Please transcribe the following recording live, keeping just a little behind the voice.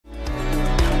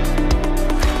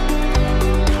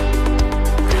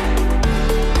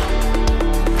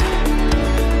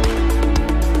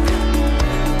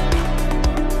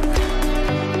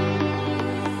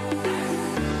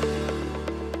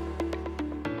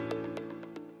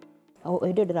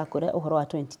Hĩndĩ ndĩrakwĩra ũhoro wa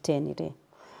 2010 rĩ.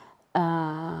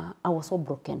 I was so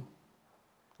broken.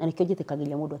 Na nĩkĩo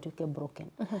njĩtĩkagĩria mũndũ atuĩke broken.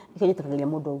 Nĩkĩo njĩtĩkagĩria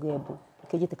mũndũ auge mbu.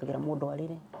 Nĩkĩo njĩtĩkagĩria mũndũ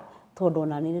arĩre. Tondũ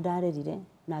ona nĩ ndarerire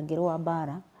na ngĩrũa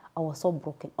mbara. I was so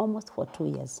broken almost for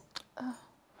 2 years.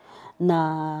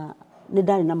 Na nĩ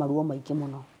ndarĩ na maruo maingĩ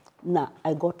mũno. Na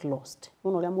I got lost.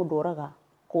 Mũno ũrĩa mũndũ oraga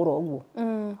kũra ũguo.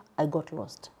 I got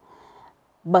lost.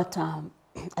 But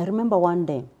I remember one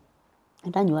day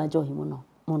ndanyua njohi mũno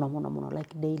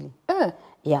like daily.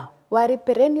 Yeah. Wari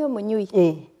perennial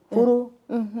munyui? Furu.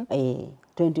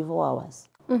 24 hours.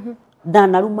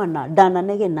 Ndanarumana,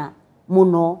 ndananegena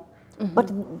muno.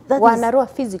 But that wanarua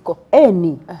physical?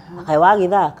 Ni. Akai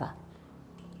wagithaka.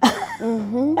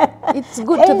 It's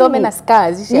good to thome na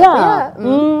scars. Yeah.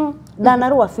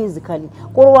 Ndanarua physically.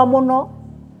 Kurua muno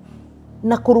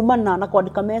na kurumana na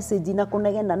kwandika message na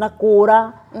kunegena na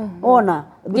kura. Ona.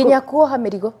 Nginya kuoha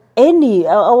mirigo?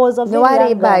 I was a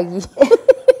very young bagi.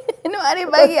 No ari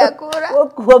bagi akura.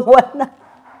 Kwa mwana.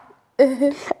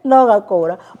 No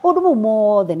gakora mundu mu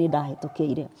mothe ni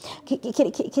ndahitukiire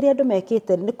kiria andu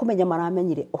mekite ni kumenya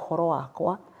maramenyire uhoro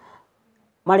wakwa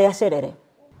mari acerere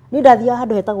ni ndathia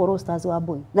handu hetagwo roasters wa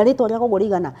boy na ritwa ria kogwo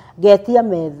rigana ngetia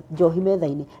njohi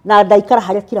methaini na ndaikara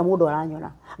haria kila mundu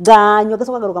aranyona nganyo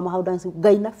gacoka garuga mahau dance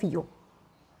ngaina biyo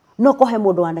no kohe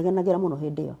mundu wanegenagira muno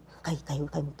hindi yo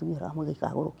kai mutumia ramwe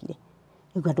gikagurukire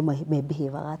nigu andu me behave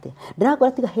gate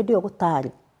ndirakwira tiga hindi yo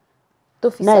gutari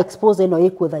na expose no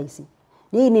ikuo thaici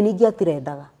ni ningi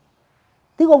atirendaga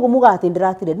tigo ngumuga ati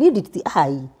ndiratire ni nditi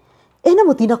ai ena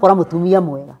mutina kora mutumia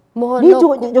mwega ni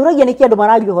njuragia niki andu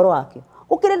marari uhoro wake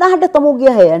ukire na hande to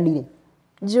mungiaheanire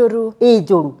njuru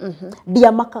njuru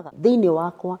ndiamakaga thiini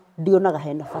wakwa ndionaga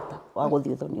hena bata wa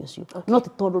guthii uthoni ucio no ti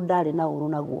tondu ndari na uru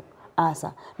naguo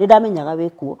asa ni ndamenyaga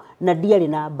wikuo na ndiari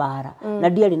na bara na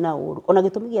ndiari na uru ona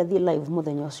gitumi gia thii live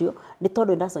muthenya ucio ni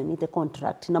tondu ndasainite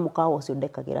contract na mukawa ucio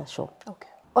ndekagira show.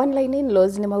 Online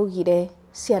in-laws ni maugire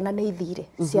ciana ni ithire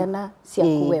ciana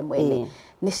ciaku we mwene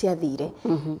ni ciathire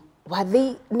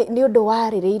wathi ni undu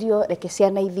waririirio reke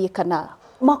ciana ithie kana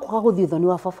makwaga guthii uthoni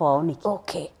wa baba wao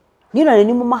niki ni na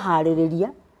ni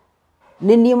mumahaririria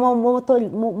ni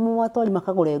mumatori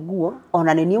makagure nguo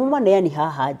ona ni mumaneani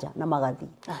haha nja na magathi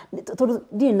tondu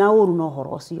ndi na uru no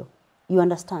horo ucio you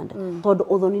understand tondu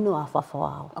uthoni ni wa baba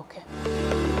wao.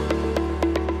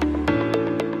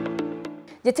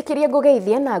 Njitikiria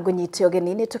ngugeithia na ngunyite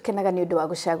ugeni ni tukenaga ni undu wa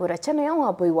gucagura channel ya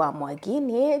Wambui wa Mwangi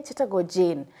ni njitagwo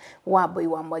Jane Wambui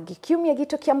wa Mwangi kiumia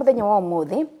gitu kia muthenya wa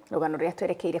umuthi rugano ria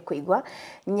twerekeire kuigwa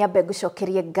nyambe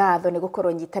gucokerie ngatho ni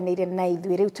gukorwo nyitanire na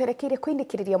ithui riu twerekeire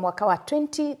kuindikiriria mwaka wa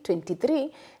 2023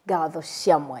 ngatho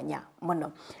cia mwanya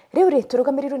muno riu ri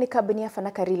turugamirirwo ni kambuni ya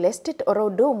Fanaka Real Estate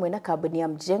orodo umwe na kambuni ya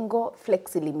Mjengo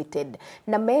Flex Limited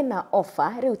na mena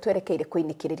offer riu twerekeire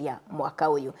kuindikiriria mwaka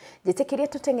uyu njitikiria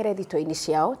tutengere thito-ini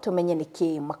ciao tumenye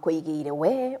niki makuigire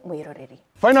we mwiroreri.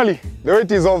 Finally, the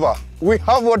wait is over. We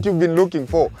have what you've been looking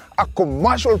for, a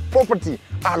commercial property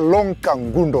along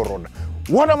Kangundo Road.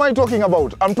 What am I talking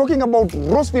about? I'm talking about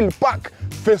Rosefield Park,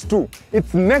 Phase 2.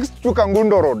 It's next to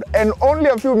Kangundo Road and only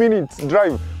a few minutes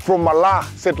drive from Malaa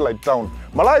Satellite Town.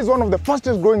 Malaa is one of the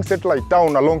fastest growing satellite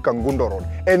town along Kangundo Road.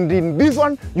 And in this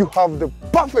one, you have the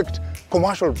perfect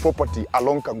commercial property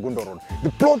along Kangundo Road.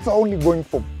 The plots are only going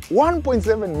for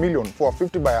 1.7 million for a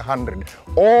 50 by 100.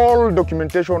 All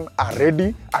documentation are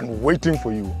ready and waiting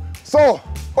for you. So,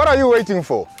 what are you waiting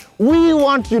for? We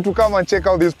want you to come and check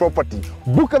out this property.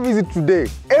 Book a visit today,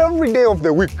 every day of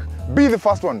the week. Be the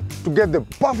first one to get the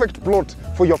perfect plot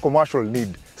for your commercial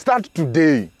need. Start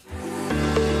today.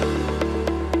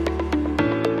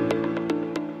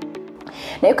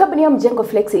 Na kambuni ya Mjengo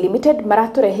Flex Limited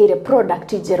maratureheire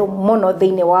product njeru muno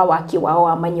thiini wa waki wao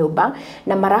wa manyumba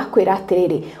na marakwira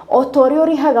atiriri otori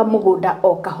urihaga mugunda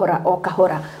o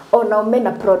kahora ona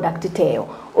umena product teyo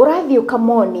urathi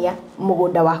ukamonia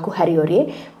mugunda waku hari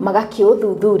uri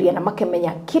magakiuthuthuria na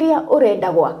makemenya kiria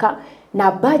urenda gwaka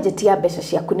na budget ya mbeca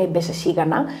ciaku ni mbeca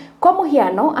cigana kwa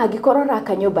muhiano angikorwo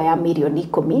raka nyumba ya milioni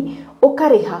 10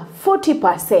 ukariha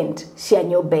 40% cia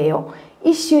nyumba iyo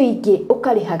icio ingi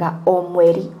ukarihaga o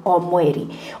mweri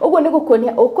uguo ni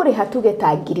gukuonia ukuriha tuge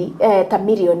ta ngiri ta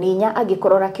milioni 4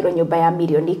 angikorwo rakiro nyumba ya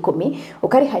milioni 10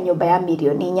 ukariha nyumba ya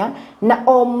milioni 4 na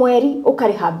o mweri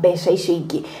ukariha mbeca icio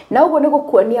ingi na uguo ni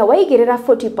gukuonia waigirira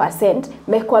 40%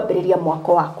 mekwambiriria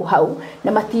mwako waku hau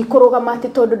na matikurugama ati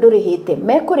tondu ndurihite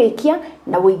mekurikia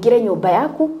na uingire nyumba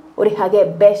yaku urihage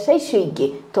mbeca icio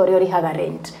ingi tori urihaga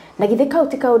rent na githe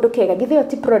kauti kaundu kega githe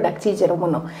oti product njeru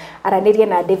muno aranirie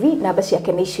na Devi namba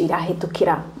ciake ni icio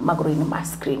irahitukira maguru-ini ma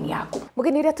screen yaku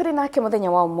mugeni ria turi nake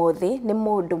muthenya wa umuthi ni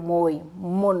mundu moi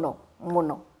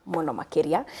muno muno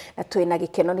makiria na twina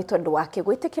gikeno ni tondu wake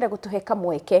gwitikira gutuhe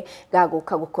kamweke ga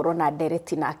guka gukorwo na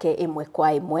ndereti nake imwe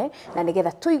kwa imwe na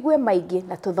nigetha tuigue maingi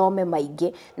na tuthome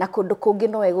maingi na kundu kungi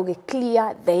no egugi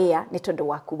clear the air ni tondu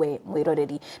waku we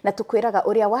mwiroreri na tukwiraga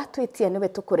uria watwitia niwe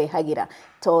tukurehagira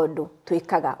tondu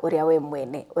twikaga uria we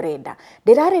mwene urenda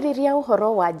ndiraririria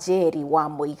uhoro wa Njeri Wa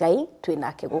Muigai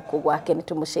twinake guku gwake ni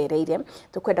tumucereire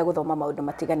tukwenda guthoma maundu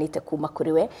matiganite kuma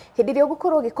kuri we hindi ria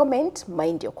gukorwo gi comment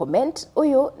mind your comment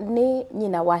uyu ni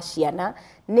nyina wa ciana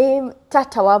ni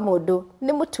tata wa mundu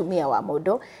ni mutumia wa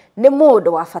mundu ni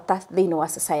mundu wa bata thiini wa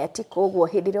society koguo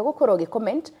hindi ria gukorwo gi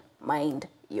comment mind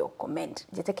your comment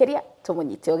njitekeria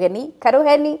tumunyite ugeni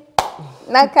karuheni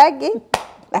na kangi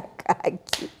na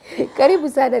kangi karibu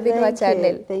sana thiini wa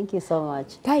channel. Thank you so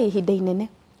much. Kai hida inene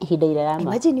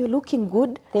Imagine you're looking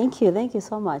good. Thank you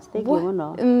so much. Thank you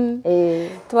muno.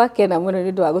 Twakena muno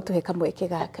ni ndwa gutuhe kamweke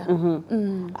gaka.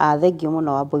 Thank you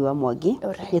muno Wambui wa Mwangi.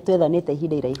 Nitwethanite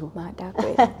ihinda iraihu.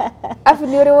 Mandakwe. Afu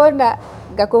ni uri wona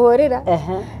ngakuhurira.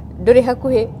 Nduri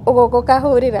hakuhi ugoko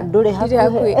kahurira. Nduri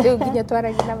hakuhi. Riu nginya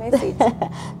twaragia na message.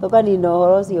 Tukanina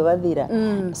uhoro ucio gathira.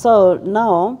 So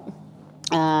now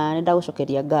nenda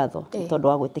gucokeria ngatho tondu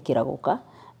wa gwitikira guka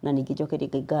na ningi njokeria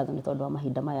ngatho ni tondu wa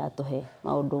mahinda maya tuhe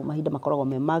mahinda makoragwo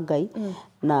me mangai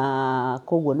na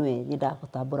koguo niwe nyenda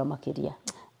gutambura makiria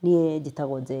nie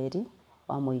njitagwo Njeri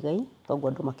Wa Muigai toguo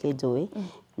andu makinjui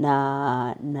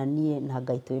na nie na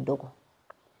Ngai twi ndugu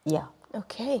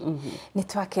okay ni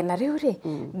twakena riu ri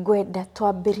ngwenda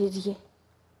twambiririe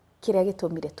kiria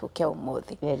gitumire tuke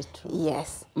umuthi. Very true.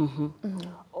 Yes.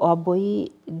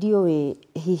 Wambui ndiwe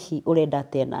hihi urenda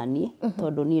atia nani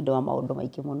tondu ni ndu wa maundu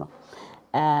maingi muno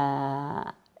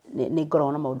ni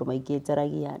ngoragwo na maundu maingi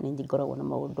njaragia ni ngoragwo na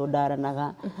maundu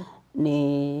ndaranaga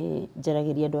ni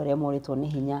njaragiria andu aria moritwo ni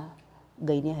hinya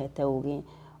Ngai ni ahete ugi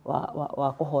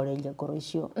wa kuhoreria ngoro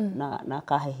icio na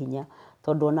akahe hinya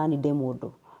tondu onani ndi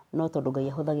mundu no tondu Ngai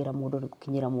ahuthagira mundu ni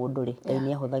gukinyira mundu ri Ngai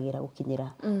ni ahuthagira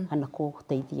gukinyira kana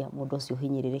kuteithia mundu ucio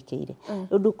hinyirirekeire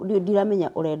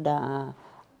ndiramenya urenda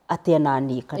atia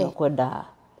nani kana kwenda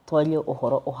twario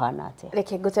uhoro uhana atia.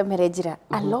 Reke ngutemere njira.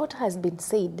 A lot has been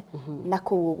said na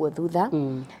kuguo thutha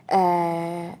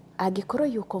angikorwo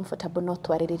you comfortable no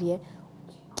twariririe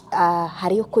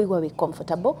hari ukuigwa wi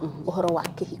comfortable uhoro wa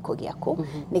kihiko giaku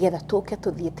nigetha tuke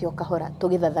tuthiete okahora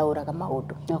tugithathauraga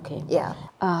maundu. Okay.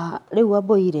 Riu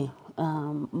Wambui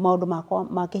maundu makwa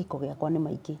ma kihiko giakwa ni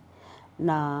maingi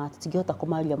na tutingihota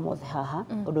kumaria mothe haha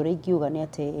undu ri ngiuga ni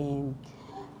ati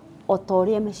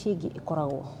otoria micigi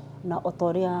ikoragwo na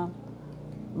otoria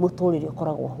muturire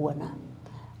ukoragwo huana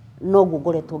no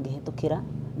ngoretwo ngihetukira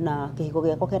na kihiko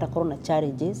giakwa kenda korwo na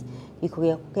challenges kihiko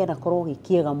giakwa kenda korwo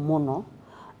gikiega muno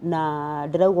na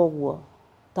ndirauga uguo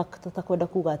takwenda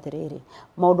kuga atiriri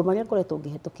maundu maria ngoretwo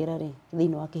ngihetukira ri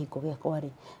thiini wa kihiko giakwa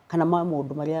ri kana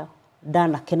maundu maria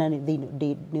ndanakena ni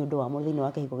thiini ni undu wa mo thiini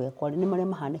wa kihiko giakwa ri ni maria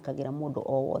mahanikagira mundu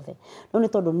o wothe no ni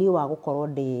tondu ni wa gukorwo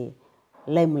ndi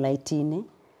limelight ini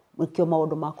nikio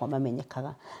maundu makwa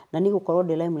mamenyekaga na ni gukorwo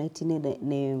ndi limelight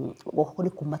ni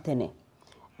kuma tene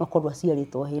no korwo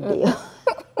aciaritwo hindi iyo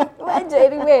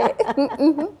Njeri we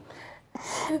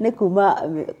ni kuma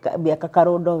miaka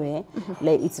karundo we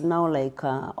like it's now like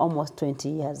almost 20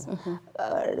 years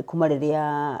kuma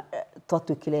riria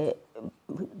twatwikire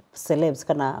celebs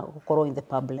kana gukorwo in the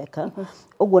public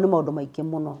uguo ni maundu maingi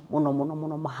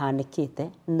muno mahanikite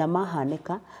na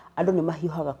mahanika andu ni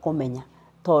mahiuhaga kumenya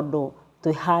tondu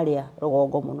twi haria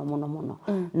rugongo muno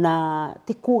na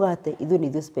tikuga ati ithu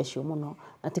ni special muno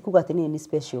na tikuga ati ni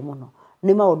special muno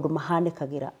ni maundu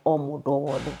mahanikagira o mundu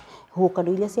wothe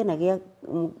hukano iria cianagia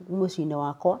muciine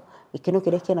wakwa ikeno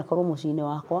kiria kiana korwo muciine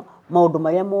wakwa maundu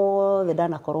maria mothe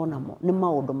ndanakorwo namo ni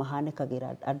maundu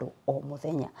mahanikagira andu o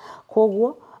muthenya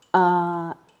koguo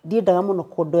ndiendaga muno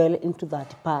ku dwell into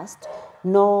that past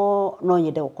no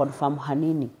nyende gu confirm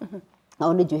hanini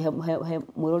au ni he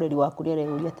mwiroreri waku ri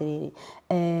uria atiriri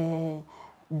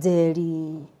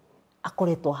Njeri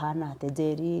akoretwo hana ate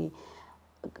Njeri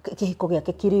kihiko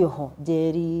giake kiri ho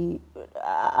Njeri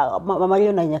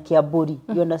mamario na nyakia mburi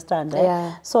you understand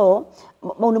so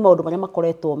mau ni maundu maria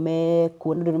makoretwo me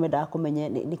kuona ndu nimendaga kumenya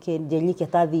niki Njeri ke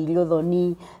tathirio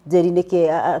thoni Njeri niki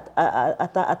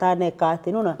ataneka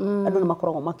ati nona andu ni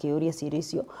makoragwo makiuria ciria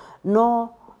icio no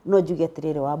njuge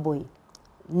atiriri Wambui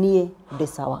nie ndi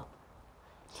sawa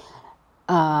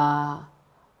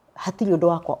hatiri undu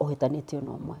wakwa uhitanitio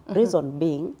no mwe reason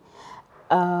being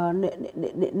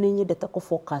ni nyendete ku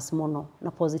focus muno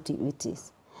na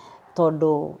positivities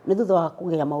tondu ni thutha wa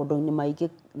kugia maundu ni maingi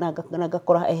na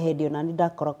ngakora ehedio na ni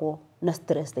ndakoragwo na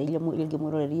stress iria mwingi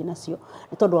mwiroreri nacio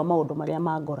ni tondu wa maundu maria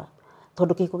mangora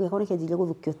tondu kihiko giakwa ni kianjirie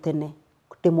guthukio tene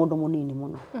ndĩ mũndũ mũnini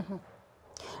mũno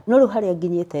no rĩu harĩa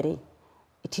nginyĩte rĩ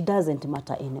it doesn't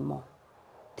matter anymore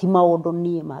ti maũndũ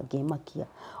niĩ mangĩmakia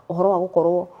ũhoro wa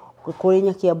gũkorwo kũrĩ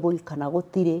nyaki ya mbũri kana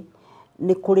gũtirĩ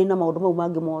nĩ kũrĩ na maũndũ mau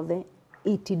mangĩ mothe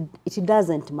it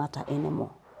doesn't matter anymore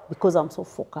because I'm so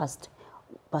focused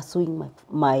pursuing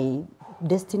my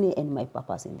destiny and my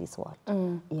purpose in this world.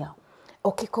 Yeah.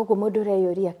 Okay, koguo mũndũ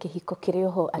ũreyũria kĩhiko kĩrĩ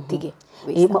oho atige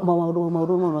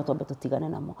maũndũ no twambe tũtigane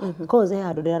namo because he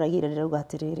handũ ndĩraragĩire ndĩrauga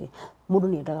atĩrĩrĩ mũndũ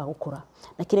nĩendaga gũkũra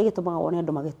na kĩrĩa gĩtũmaga wone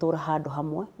andũ magĩtũra handũ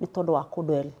hamwe nĩ tondũ wa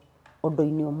kũndwell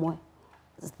ũndũ-inĩ ũmwe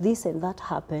this and that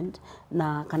happened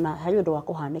na kana harĩ ũndũ wa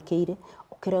kũhanĩkĩire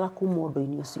ũkĩrega kuma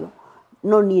ũndũ-inĩ ũcio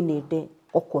no niĩ nĩndĩ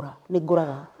gũkũra nĩ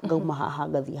ngũraga ngauma haha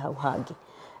ngathiĩ hau hangĩ.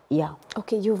 Yeah.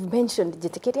 Okay, you've mentioned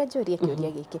njĩtĩkĩria njũrie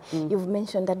kĩũria gĩkĩ. You've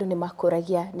mentioned andũ nĩ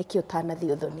makũragia nĩkĩ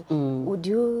ũtanathiĩ ũthoni. Would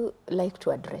you like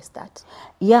to address that?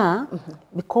 Yeah,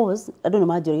 because andũ nĩ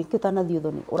manjũria nĩkĩ ũtanathiĩ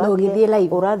ũthoni.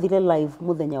 Ũrathire live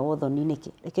mũthenya wa ũthoni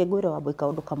nĩkĩ? Reke ngwĩre Wambui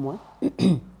kaũndũ kamwe.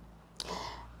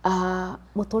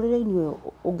 Mũtũrĩre-inĩ ũyũ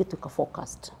ũngĩtuĩka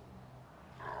focused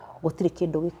gũtirĩ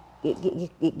kĩndũ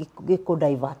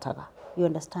gĩkũdivertaga. You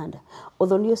understand?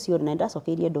 Ũthoni ũcio na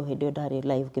ndacokeirie andũ hĩndĩ ĩyo ndarĩ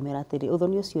live ngĩmera atĩrĩ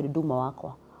ũthoni ũcio nĩ nduma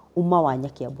wakwa uma wa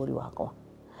nyaki ya mbũri wakwa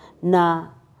na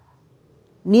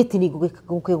niĩ ti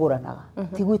ngũkĩgũranaga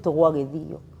ti gwitũ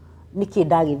gwagĩthio nĩkĩ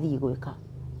ndagĩthiĩ gwĩka.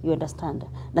 You understand?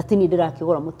 Na ti niĩ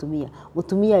ndĩrakĩgũra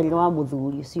mũtumia nĩ wa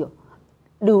mũthuri ũcio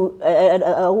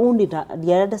rĩu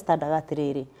ndiarenda understandaga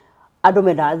atĩrĩrĩ andũ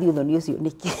mendaga thiĩ ũthoni ũcio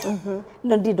nĩkĩ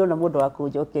na ndirĩ ndona mũndũ wa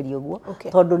kũnjokeria ũguo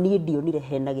tondũ niĩ ndionire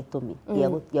hena gĩtũmi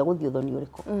gĩa gũthiĩ ũthoni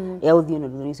ũrĩkũ gĩa gũthiĩ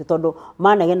ũthoni ũcio tondũ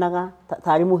manegenaga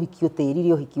tarĩ mũhiki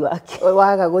ũtĩrire ũhiki wake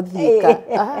waga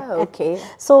gũthiĩka. Okay.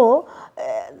 So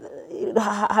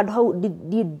handũ hau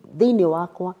thĩinĩ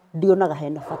wakwa ndionaga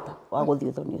hena bata wa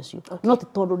gũthiĩ ũthoni ũcio no ti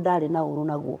tondũ ndarĩ na ũru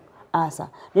naguo aca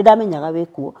nĩ ndamenyaga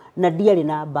wĩkuo na ndiarĩ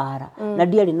na mbara na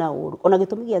ndiarĩ na ũru ona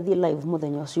gĩtũmi gĩa thiĩ live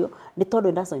mũthenya ũcio nĩ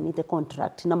tondũ ndacainĩte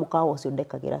contract na mũkawa ũcio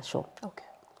ndekagĩra show. Okay.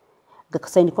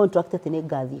 Ngasign contract atĩ nĩ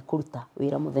ngathiĩ kũruta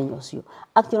wĩra mũthenya ũcio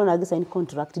actually ona ngĩsign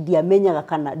contract ndiamenyaga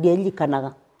kana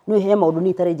ndiaririkanaga nĩ he maũndũ nĩ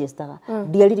itaregistaga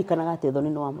ndiaririkanaga atĩ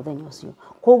ũthoni nĩ wa mũthenya ũcio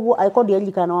koguo angĩkorwo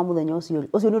ndiaririkana wa mũthenya ũcio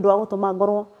nĩ ũndũ wa gũtũma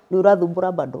ngorwo nĩ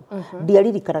ũrathumbũra bado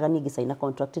ndiaririkanaga nĩ ngĩsign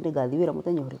contract nĩ ngathiĩ wĩra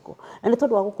mũthenya ũrĩkũ na nĩ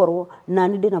tondũ wa gũkorwo na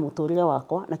nĩ ndĩna mũtũrĩre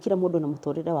wakwa na kila mũndũ na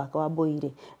mũtũrĩre wake wa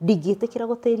Wambui ndingĩtĩkĩra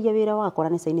gũtĩria wĩra wakwa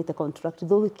na nĩ signĩte contract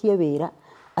thũgĩkie wĩra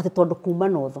atĩ tondũ kuma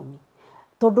na ũthoni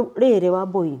tondũ rĩrĩ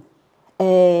Wambui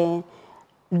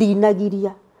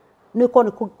ndinagiria nĩ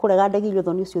kũrega ndegirio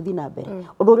ũthoni ũcio thiĩ na mbere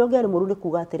ũndũ ũrĩa ũngĩarĩ mũru nĩ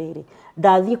kuuga atĩrĩrĩ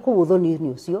ndathiĩ kũu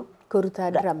ũthoni-inĩ ũcio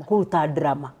kũruta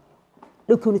drama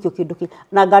rĩu kĩu nĩkĩo kĩndũ kĩ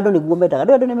na ngandũ nĩguo mendaga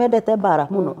andũ nĩ mendete mbara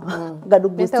mũno ngandũ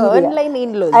online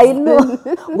in-laws I know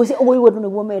ngwĩciria ũguo andũ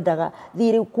nĩguo mendaga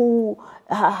thiĩ rĩu kũu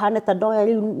hane ta ndoya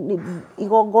rĩu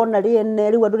igongona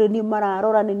rĩene rĩu andũ nĩ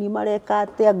mararora nĩ mareka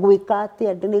atĩa ngwĩka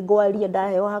atĩa nĩ ngwaria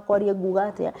ndaheo hakwaria nguga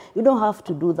atĩa you don't have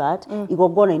to do that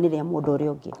igongona-inĩ rĩa mũndũ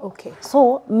ũrĩa ũngĩ. Okay.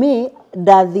 So me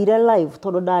ndathire live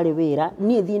tondũ ndarĩ wĩra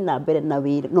niĩ thiĩ na mbere na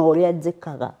wĩra na ũrĩa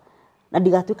njĩkaga na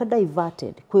ndigatuĩka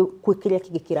diverted kwĩ kĩrĩa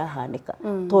kĩngĩ kĩrahanĩka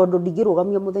tondũ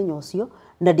ndingĩrũgamia mũthenya ũcio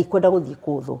na ndikwenda gũthiĩ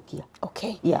kũũthũkia.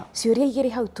 Okay. Yeah. Ciũria igĩrĩ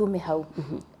hau tume hau.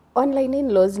 Online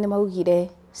in-laws nĩ maugire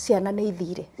ciana nĩ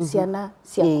ithire ciana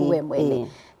ciaku we mwene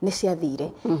nĩ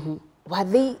ciathire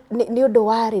wathi nĩ ũndũ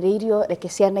warĩrĩirio reke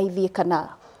ciana ithiĩ kana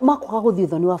makwaga gũthiĩ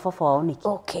ũthoni wa baba wao nĩkĩ?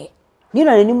 Okay. Niĩ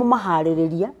na nĩ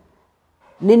mũmaharĩrĩria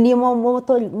nĩ niĩ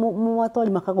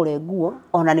mũmatwari makagũre nguo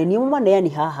ona nĩ niĩ mũmaneani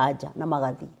haha nja na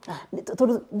magathiĩ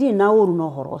tondũ ndirĩ na ũru na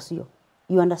ũhoro ũcio.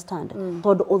 You understand?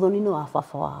 Tondũ ũthoni nĩ wa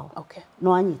baba wao. Okay. Nĩ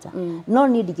wanyita no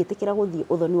niĩ ndingĩtĩkĩra gũthiĩ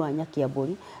ũthoni wa nyaki ya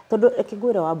mbũri tondũ reke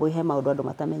ngwĩre Wambui he maũndũ andũ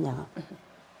matamenyaga.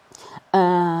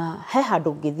 He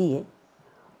handũ ngĩthiĩ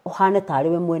ũhane tarĩ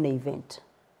we mwene event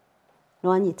nĩ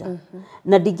wanyita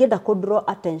na ndingĩenda kũ-draw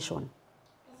attention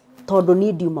tondũ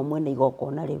niĩ ndiuma mwene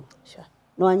igongona rĩu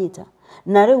nĩ wanyita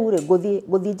na rĩu rĩ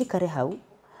ngũthiĩ njikare hau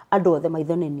andũ othe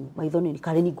maithoneni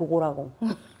karĩ ni ngũgũragwo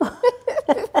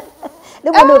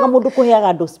rĩmwe nĩ wega mũndũ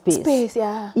kũheaga andũ space.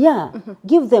 Yeah.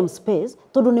 Give them space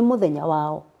tondũ nĩ mũthenya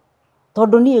wao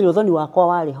tondũ niĩ ũthoni wakwa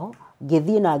warĩ ho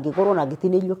ngĩthiĩ na ngĩgũrwo na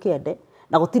ngĩtinĩrio kĩende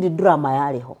na gũtirĩ drama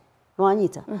yarĩ ho nĩ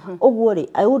wanyita ũguo rĩ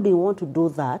I wouldn't want to do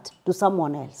that to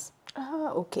someone else.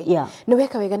 Okay. Yeah. Nĩ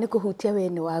weka wega nĩ kũhutia we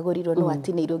nĩ wagũrirwo nĩ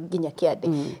watinĩirwo nginya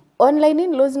kĩande. Online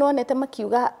in-laws nĩ wonete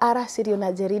makiuga aracirio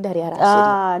na Njeri ndarĩ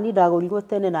aracirio. Niĩ ndagũrirwo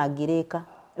tene na ngĩrĩka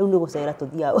rĩu nĩ gũcera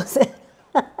tũthiaga gũcera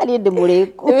niĩ ndĩ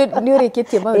mũrĩku nĩ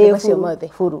ũrĩkĩtie maũndũ macio mothe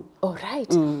furu.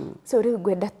 Alright. So rĩu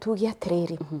ngwenda tuge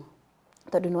atĩrĩrĩ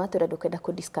tondũ nĩ watwĩra ndũkwenda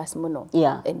kũ-discuss mũno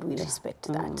and we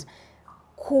respect that.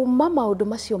 kuma maundu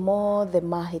macio mothe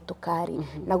mahĩtũkari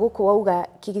na gũkũ wauga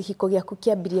kĩhiko gĩaku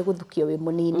kĩambirie gũthukio wĩ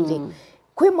mũnini rĩ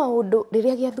kwĩ maundu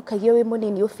rĩrĩa gĩathukagio wĩ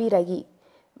mũnini ũbiragi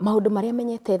maundu marĩa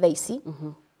menyete thaa ici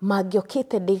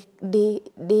mangĩokĩte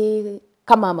ndĩ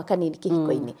kamama kanini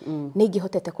kĩhiko-inĩ nĩ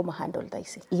ingĩhotete kũmahandle thaa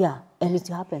ici. Yeah, and it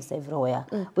happens everywhere.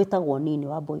 Wĩtagwo ũnini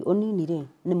wa boy. Ũnini rĩ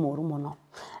nĩ mũru mũno.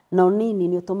 Na ũnini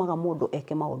nĩ ũtũmaga mũndũ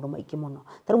eke maũndũ maingĩ mũno.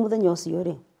 Ta rĩu mũthenya ũcio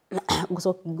rĩ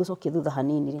ngũcokia thutha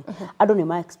hanini rĩ andũ nĩ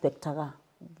ma-expectaga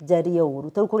njarie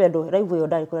ũru. Ta rĩu kũrĩ andũ live ĩyo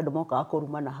ndarĩ kũrĩ andũ mokaga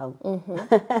kũrumana hau.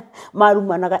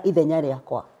 Marumanaga ithenya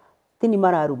rĩakwa. Tini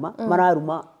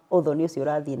mararuma ũthoni ũcio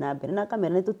ũrathiĩ na mbere na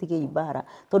kamera nĩ tũtige ibara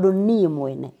tondũ niĩ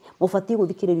mwene mũbatiĩ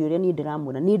gũthikĩrĩria ũrĩa niĩ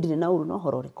ndĩramwĩra niĩ ndirĩ na ũru na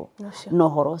ũhoro ũrĩkũ na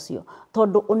ũhoro ũcio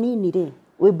tondũ ũnini rĩ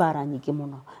wĩ bara nyingĩ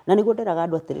mũno na nĩguo nderaga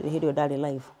andũ atĩrĩrĩ hĩndĩ ĩyo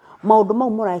ndarĩ live maũndũ mau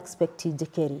mũra expect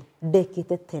njĩke rĩ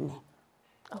ndekĩte tene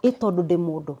tondũ ndĩ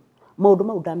mũndũ maũndũ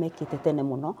mau ndamekĩte tene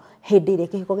mũno hĩndĩ ĩrĩa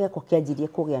kĩhiko gĩakwa kĩanjirie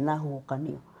kũgĩa na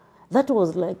huhukanio. That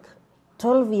was like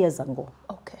 12 years ago.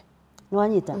 Okay.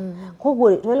 Nwanyita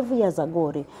koguo 12 years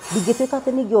ago ri ndingĩtuĩka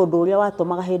atĩ ningĩ ũndũ ũrĩa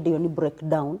watũmaga hĩndĩ ĩyo ni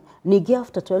breakdown ningĩ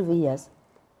after 12 years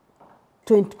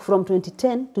from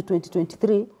 2010 to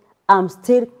 2023 I'm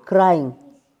still crying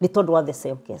nĩ tondũ wa the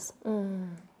same case.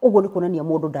 Ũguo nĩ kuonania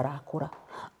mũndũ ndarakũra.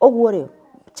 Ũguo rĩ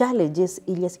challenges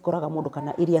iria cikoraga mũndũ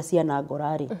kana iria ciana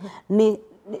ngora rĩ nĩ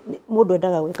mũndũ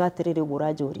endaga gwĩka atĩrĩrĩ ũguo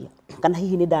ũranjũria kana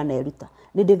hihi nĩ ndaneruta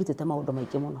nĩ ndĩrutĩte maũndũ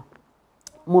maingĩ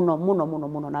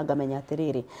mũno na ngamenya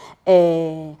atĩrĩrĩ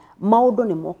maũndũ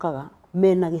nĩ mokaga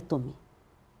mena gĩtũmi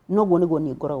noguo nĩguo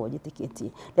niĩ ngoragwo njĩtĩkĩtie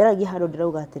ndĩragia handũ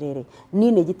ndĩrauga atĩrĩrĩ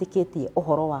niĩ nĩ njĩtĩkĩtie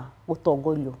ũhoro wa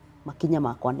gũtongorio makinya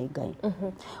makwa nĩ Ngai.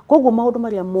 Koguo maũndũ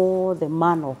marĩa mothe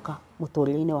manoka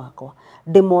mũtũrĩre-inĩ wakwa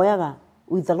ndĩmoyaga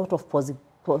with a lot of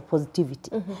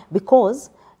positivity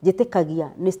because njĩtĩkagia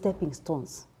nĩ stepping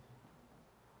stones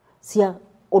cia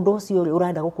ũndũ ũcio ũrĩa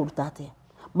ũrenda gũkũruta atĩa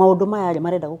maũndũ maya rĩ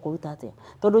marenda gũkũruta atĩa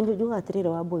tondũ njuga atĩrĩrĩ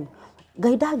wa boy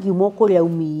Ngai ndangiuma kũrĩa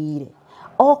aumire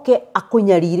oke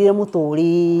akũnyarirĩre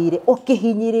mũtũrĩre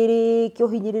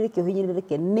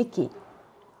ũkĩhinyĩrĩrĩke nĩkĩ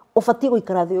ũbatiĩ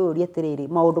gũikara thĩ ũyũrie atĩrĩrĩ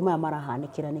maũndũ maya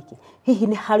marahanĩkĩra nĩkĩ hihi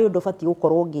nĩ harĩ ũndũ ũbatiĩ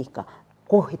gũkorwo ngĩka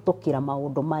kũhĩtũkĩra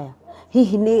maũndũ maya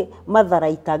hihi nĩ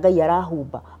matharaita Ngai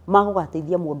arahumba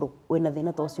magũgateithia mũndũ wĩna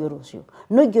thĩna ta ũcio rũciũ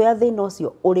no ingĩoya thĩna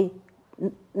ũcio ũrĩ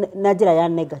na njĩra ya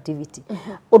negativity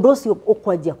ũndũ ũcio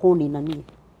ũkwanjia kũnina niĩ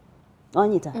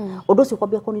wanyita ũndũ ũcio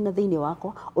kwambia kũnina thĩinĩ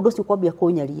wakwa ũndũ ũcio kwambia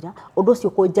kũnyarira ũndũ ũcio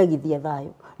kũnjagithia thayũ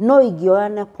no ingĩoya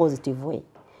na positive way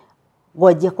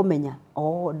ngwanjia kũmenya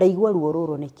ndaigua ruo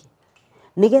rũrũ nĩkĩ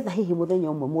nĩgetha hihi mũthenya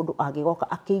ũmwe mũndũ angĩgoka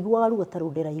akĩiguaga ruo ta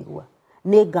rũu ndĩraigua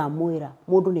nĩ ngamwĩra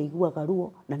mũndũ nĩ aiguaga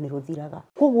ruo na nĩ rũthiraga.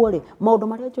 Koguo rĩ maũndũ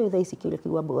marĩa njũĩ thaa ici kĩũria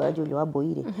kĩu Njeri wa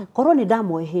Muigai rĩ korwo nĩ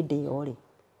ndamoe hĩndĩ ĩyo rĩ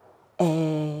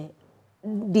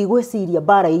ndigwĩciria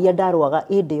bara iria ndarũaga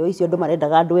hĩndĩ ĩyo icio andũ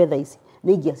marendaga andũ etha ici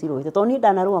nĩ ingĩacirũĩte tondũ niĩ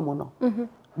ndanarũa mũno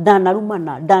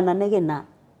ndanarumana ndananegena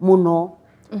mũno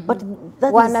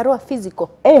wanarũa physical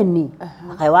eni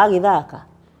kaĩ wagĩthaka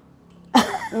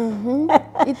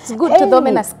it's good to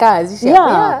thome na scars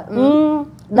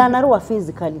ndanarũa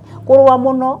physically kũrũa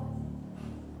mũno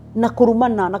na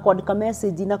kũrumana na kwandĩka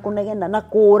message na kũnegena na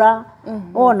kũra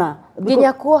ona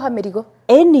nginya kuoha mĩrigo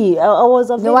eni I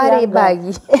was a very nĩwarĩ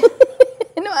bagi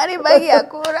nĩwarĩ bagi ya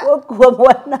kũra gũkua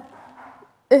mwana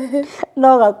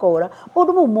no gakũra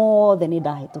ũndũ mau mothe nĩ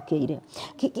ndahĩtũkĩire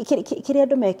kĩrĩa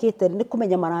andũ mekĩte nĩ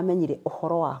kũmenya maramenyire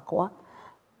ũhoro wakwa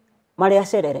marĩ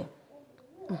acerere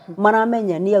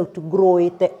maramenya nĩ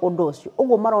outgrowĩte ũndũ ũcio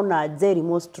ũguo marona Njeri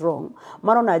more strong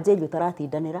marona Njeri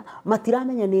ũtaratindanĩra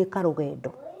matiramenya nĩ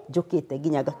karũgendo njũkĩte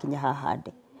nginya ngakinya haha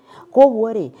ndĩ.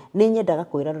 Koguo rĩ nĩ nyendaga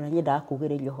kwĩra na nyendaga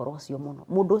kugĩrĩria ũhoro ũcio mũno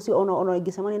mũndũ ũcio ona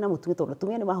ingĩcemania na mũtumia tondũ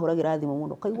atumia nĩ mahũragĩra thimũ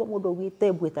mũno kaigua mũndũ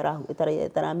augĩte mbu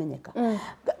ĩtaramenyeka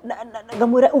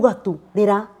ngamwĩra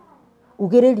ugaturĩra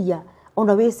ugĩrĩria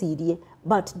ona wĩcirie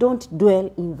but don't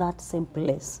dwell in that same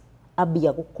place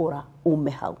ambia gũkũra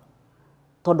ume hau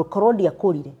tondũ korwo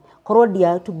ndiakũrire korwo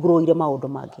ndiatgrowire maũndũ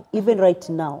mangĩ even right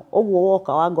now ũguo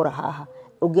woka wangora haha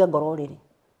ũngĩangora ũrĩrĩ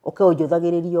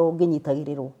ũkĩnjũthagĩrĩrio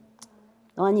ũngĩnyitagĩrĩrwo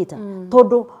wanyita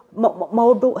tondu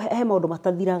maundu he maundu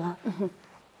matathiraga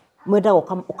mwenda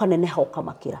ukaneneha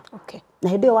ukamakira na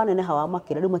hindi yo waneneha wa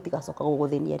makira riu matigacoka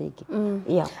gũgũthĩnia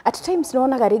rĩngĩ at times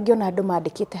nonaga rĩngĩ ona andũ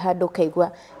mandĩkĩte handũ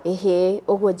kaigua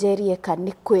ũguo Njeri eka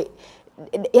nĩ kwĩ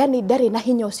yani ndarĩ na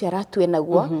hinya ũcio aratue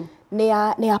naguo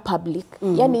nĩ ya public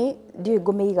yani ndiũĩ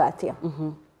ngũmĩiga atĩa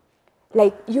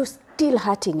like you still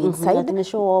hurting inside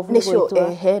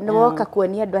nĩ woka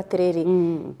kuonia andũ atĩrĩrĩ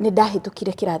nĩ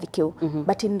ndahĩtũkire kĩrathi kĩu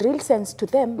but in real sense to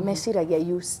them meciragia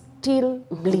you still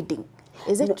bleeding.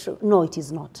 Is it true? No, it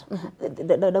is not.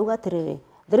 Ndauga atĩrĩrĩ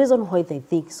the reason why they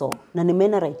think so na nĩ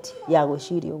mena right ya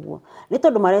gwĩciria ũguo nĩ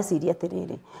tondũ mareciria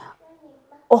atĩrĩrĩ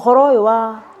ũhoro ũyũ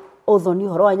wa ũthoni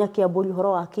ũhoro wa nyakiambũri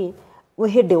ũhoro wa kĩ wĩ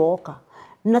hĩndĩ woka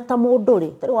na ta mũndũ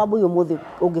rĩ tarĩ wambũi ũmũthĩ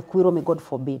ũngĩkwĩrwo may God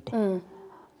forbid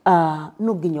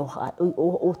no nginya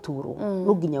ũturwo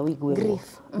no nginya ũiguĩrwo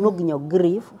no nginya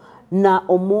grief na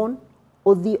omon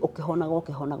uthi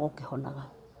ũkĩhonaga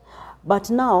but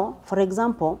now for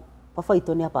example papa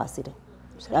itũ nĩ apacire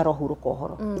arohurũka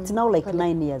ũhoro it's now like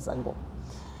 9 years ago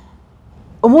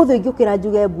ũmũthĩ ingĩũkĩra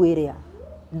njuge mbwĩrĩa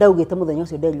ndaugĩte mũthenya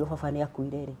ũcio nderirwo baba nĩ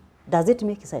akuire rĩ does it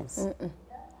make sense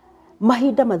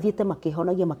mahinda mathiĩte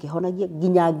makĩhonagia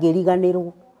nginya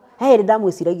ngĩriganĩrwo he hĩndĩ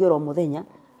ndamwĩciragia oro mũthenya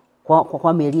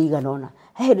kwa mĩeri igana ũna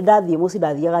he hĩndĩ ndathiĩ mũciĩ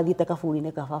ndathiaga thiĩte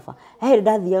kaburi-inĩ ka baba he hĩndĩ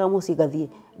ndathiaga mũciĩ ngathiĩ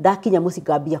ndakinya mũciĩ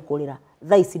ngambia kũrĩra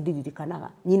thaa ici ndiririkanaga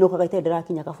nyinũkaga itarĩ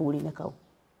ndĩrakinya kaburi-inĩ kau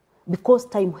because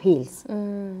time heals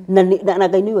na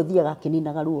Ngai nĩ ũthiaga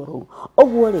akĩninaga ruo rũu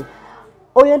ũguo rĩ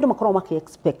ũrĩa andũ makoragwo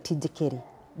makĩ-expect njĩkĩrĩ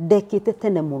ndekĩte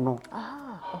tene mũno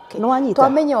nĩwanyita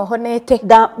twamenya ũhonete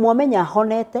mwamenya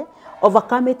honete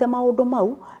overcome maũndũ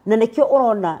mau na nĩkĩo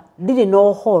ũrona ndirĩ na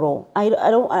ũhoro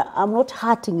I'm not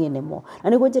hurting anymore na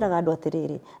nĩguo njĩraga andũ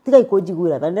atĩrĩrĩ tigai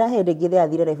kũnjiguĩra tha nĩrahe hĩndĩ ĩngĩ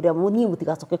thĩathire rebiria niĩ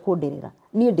mũtigacoke kũndĩrĩra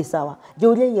niĩ ndĩ sawa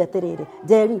njũriai atĩrĩrĩ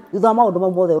Njeri thutha wa maũndũ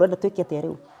mau mothe ũrenda twĩke atĩa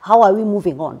rĩu how are we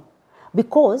moving on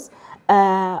because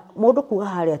mũndũ kuga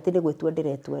harĩa atĩ nĩ gwĩtua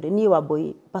ndĩretua rĩ niĩ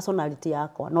Wambũi personality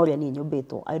yakwa no ũrĩa niĩ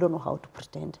nyũmbĩtwo I don't know how to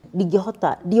pretend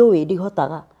ndingĩhota ndiũĩ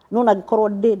ndihotaga no na ngĩkorwo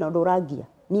ndĩ na ũndũ ũrangia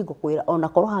niĩ ngũkwĩra ona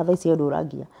korwo hatha ici ũndũ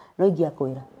ũrangia no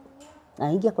ingĩakwĩra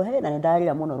na ingĩakwĩra na nĩ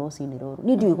ndarĩra mũno rũcinĩ rũrũ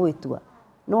niĩ ndiũĩ gwĩtua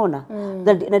nona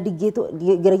na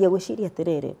ngeragia gwĩciria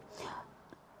atĩrĩrĩ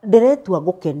ndĩretua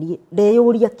ngũkenie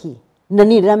ndeyũria kĩ na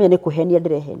niĩ ndĩramenya nĩ kũhenia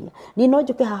ndĩrehenia niĩ no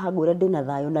njũke haha ngwĩra ndĩ na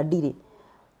thayũ na ndirĩ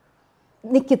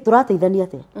nĩkĩ tũrateithania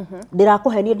atĩa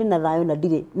ndĩrakũhenia ndĩ na thayũ na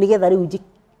ndirĩ nĩgetha rĩu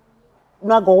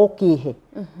na ngogũkĩhe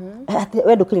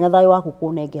we ndũkĩrĩ na thayũ waku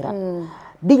kũnengera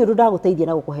ndirĩ ũndũ ndagũteithia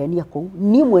na gũkũhenia kũu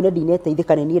niĩ mwene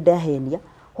ndineteithĩka nĩ niĩ ndehenia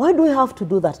why do I have to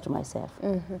do that to myself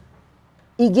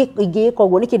ingĩka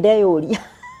ũguo nĩkĩ ndeyũria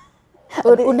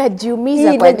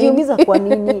unajiumiza kwa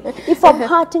nini if I'm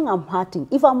hurting I'm hurting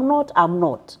if I'm not I'm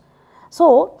not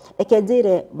so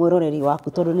ekenjire mwĩroreri waku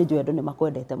tondũ nĩ njũĩ andũ nĩ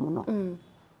makwendete mũno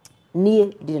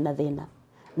niĩ ndirĩ na thĩna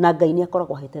na Ngai nĩ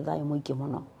akoragwo ahete thayũ mũingĩ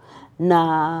mũno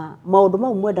na maũndũ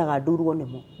mau mwendaga ndurwo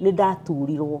nĩmo nĩ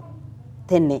ndaturirwo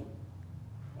tene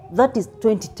that is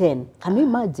 2010 can you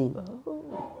imagine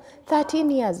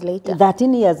 13 years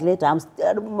later I'm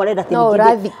marenda no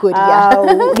ũrathikũria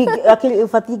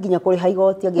ũbatiĩ nginya kũrĩha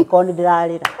igoti angĩkorwo nĩ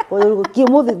ndĩrarĩra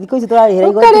kĩũmũthĩ thikũ ici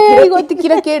tũrarĩhĩra igoti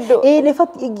kira kĩndũ nĩ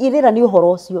ngĩrĩra nĩ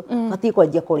ũhoro ũcio batiĩ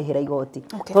kwanjia kũrĩhĩra igoti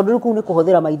tondũ rĩu kũu nĩ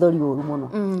kũhũthĩra maithori ũru mũno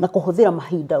na kũhũthĩra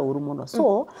mahinda ũru mũno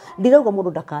so ndirauga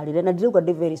mũndũ ndakarĩre na ndirauga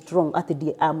ndĩ very strong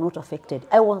atĩ I'm not affected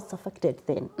I was affected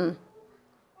then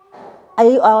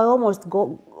I almost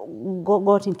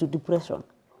got into depression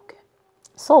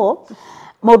so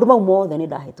maũndũ mau mothe nĩ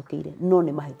ndahĩtũkĩire no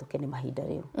nĩ mahĩtũke nĩ mahinda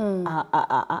rĩu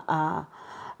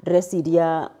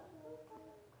ndĩreciria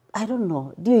I don't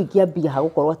know ndiũĩ ingĩambia ha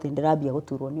gũkorwo atĩ ndĩrambia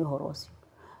gũturwo nĩ ũhoro ũcio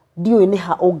ndiũĩ nĩ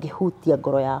ha ũngĩhutia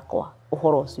ngoro yakwa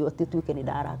ũhoro ũcio atĩ tuĩke nĩ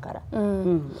ndarakara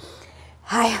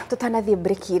haya tũtanathiĩ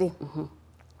break-rĩ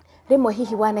rĩmwe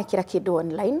hihi wanekĩra kĩndũ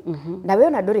online na we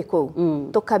ona ndũrĩ kũu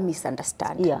tũka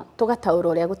misunderstand tũgataũra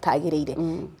ũrĩa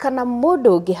gũtagĩrĩire kana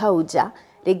mũndũ ũngĩ hau nja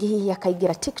rĩngĩ hihi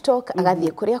akaingĩra TikTok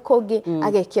agathiĩ kũrĩa kũngĩ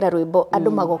agekĩra rwĩmbo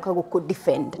andũ magoka gũkũ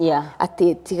defend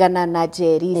atĩ tigana na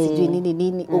Njeri sijui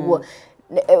nini ũguo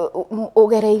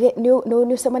ũgereire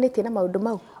nĩ ũcemanĩtie na maũndũ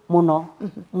mau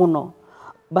mũno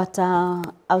but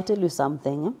I'll tell you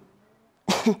something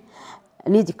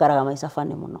niĩ njikaraga maica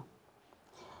bane mũno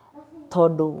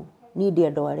tondũ niĩ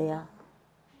ndĩ andũ arĩa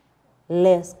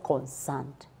less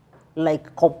concerned like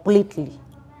completely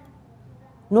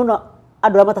no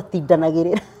andũ arĩa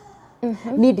matatindanagĩrĩra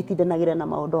niĩ nditindanagĩrĩra na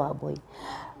maũndũ Wambũi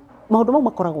maũndũ mau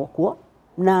makoragwo kuo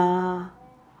na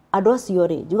andũ acio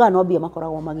rĩ njugaga no mbia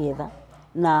makoragwo magĩetha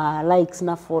na likes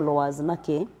na followers na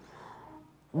kĩ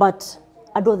but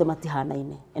andũ othe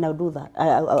matihanaine and I'll do that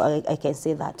I can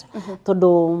say that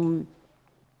tondũ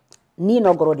niĩ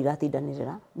no ngorwo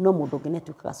ndiratindanĩrĩra no mũndũ ũngĩ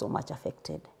nĩatuĩkaga so much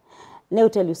affected let me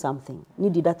tell you something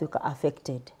niĩ ndatuĩka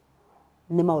affected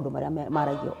nĩ maũndũ marĩa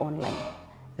maragio online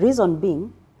reason being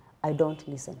I don't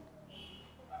listen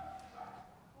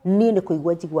niĩ nĩ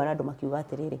kũigua njiguaga andũ makiuga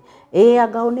atĩrĩrĩ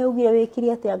anga nĩ augire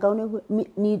wĩkire atĩ anga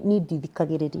niĩ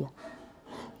ndithikagĩrĩria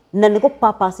na nĩ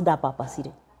purpose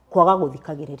ndapapacire kwaga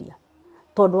gũthikagĩrĩria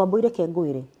tondũ Wambũi reke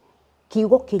ngwĩre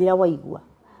kiugo kĩrĩa waigua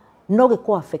no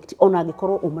gĩkũ affect ona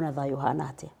angĩkorwo uma na thayũ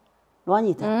hana atĩa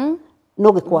nĩwanyita no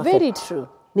gĩkũ affect very true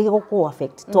nĩ gĩgũkũ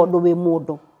affect tondũ wĩ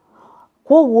mũndũ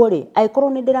koguo rĩ angĩkorwo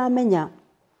nĩ ndĩramenya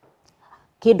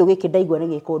kĩndũ gĩkĩ ndaigua nĩ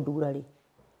gĩkũndura rĩ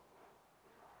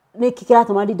nĩkĩ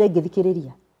kĩratũma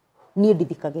ndingĩthikĩrĩria niĩ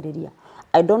ndithikagĩrĩria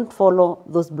I don't follow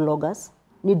those bloggers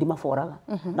niĩ ndimaboraga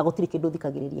na gũtirĩ kĩndũ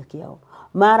thikagĩrĩria kĩao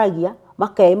maragia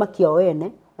makeimakia o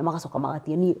ene na magacoka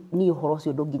magatie niĩ ũhoro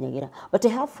ũcio ndũnginyagĩra but I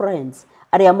have friends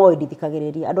arĩa moĩ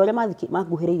ndithikagĩrĩria andũ arĩa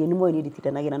manguhĩrĩirie nĩ moĩ niĩ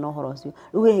nditiranagĩra na ũhoro ũcio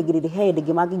rĩu hĩndĩ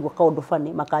ĩngĩ mangĩigua kaũndũ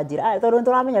bani makanjĩra tondũ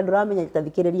ndũramenya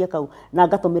tathikĩrĩria kau na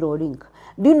ngatũmĩrwo link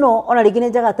ndino ona rĩngĩ nĩ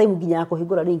njaga time nginya ya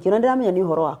kũhingũra link ona ndĩramenya nĩ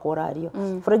ũhoro wakwa ũrario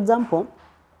for example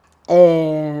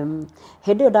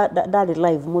hĩndĩ ĩyo ndarĩ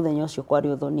live mũthenya ũcio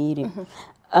kwarĩ ũthoni-rĩ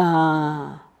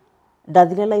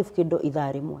ndathire live kĩndũ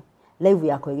ithaa rĩmwe live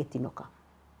yakwa ĩgĩtinũka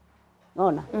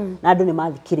ona na andũ nĩ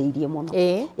mathikĩrĩirie mũno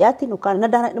yatinũka na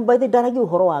ndaragia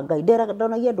ũhoro wa Ngai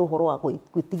ndonagia andũ ũhoro wa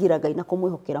gwĩtigĩra Ngai na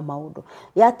kũmwĩhokera maũndũ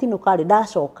yatinũka-rĩ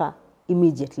ndacoka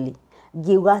immediately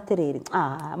ngiuga atĩrĩrĩ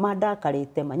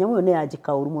mandakarĩte nyamũ ĩyo nĩ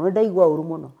yanjĩka ũru mũno ndaigua ũru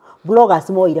mũno bloggers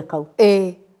moire kau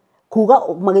kuga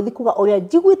magĩthi kuga ũrĩa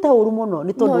njiguĩte ũru mũno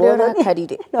nĩ tondũ ũrĩa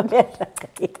ũrakarire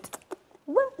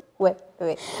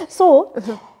so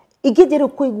ingĩnjĩrĩ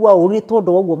kũigua ũru nĩ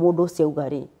tondũ ũguo mũndũ ũcio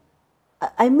auga-rĩ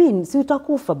I mean si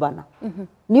utakufa bana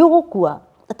nĩ ũgũkua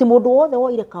atĩ mũndũ wothe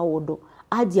woire kaũndũ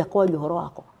anjia kwaria ũhoro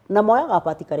wako na moyaga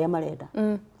pati karĩa marenda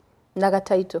na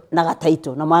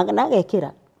gataito na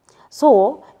magekĩra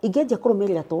so ingĩnjia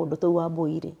kũrũmĩrĩra tondũ tau wa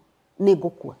mbũi-rĩ nĩ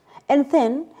ngũkua and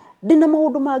then ndina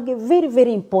maũndũ mangĩ very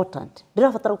very important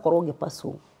ndĩrabatara gũkorwo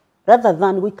ngĩpasu rather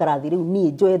than gũikara thĩ rĩu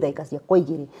niĩ njoe ndagĩka ciakwa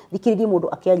igĩrĩ thikĩrĩrie mũndũ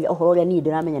akĩaria ũhoro ũrĩa niĩ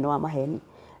ndĩramenya nĩ wa maheni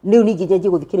rĩu ningĩ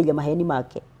nyenjie gũthikĩrĩria maheni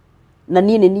make na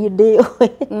niĩ nĩ niĩ ndĩ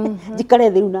njikare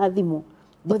thĩ rĩu na thimũ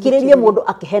thikĩrĩrie mũndũ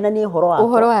akĩhenania ũhoro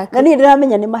wakwa na niĩ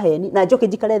ndĩramenya nĩ maheni na njoke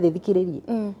njikare thĩ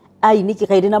thikĩrĩrie ai nĩkĩ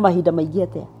kaĩ ndĩna mahinda maingĩ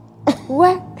atĩa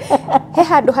we he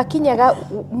handũ hakinyaga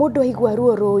mũndũ aigua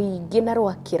ruo rũingĩ na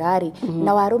rwakĩra-rĩ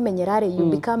na warũmenyera-rĩ you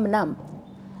become numb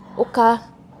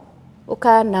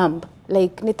uka numb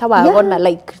like nĩ ta wagona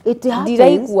like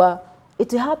ndiraigua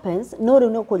it happens no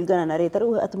rĩu nĩ kũringana na rĩta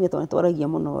rĩu atumia twaragia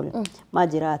mũno rĩ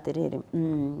manjĩra atĩrĩrĩ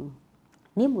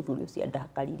niĩ mũthuri ũcio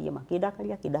ndakaririe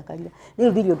makĩndakaria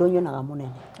rĩu ndirĩ ũndũ nyonaga mũnene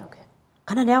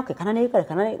kana nĩ okay kana nĩ ikare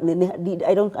kana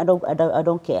I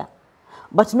don't care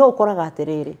but no ũkoraga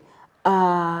atĩrĩrĩ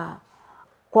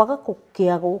kwaga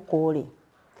kũkĩa gũkũ-rĩ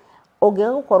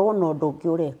ũngĩaga gũkorwo na ũndũ ũngĩ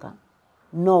ũreka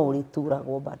no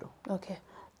ũrĩturagwo bado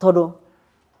tondũ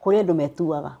kũrĩ andũ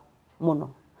metuaga mũno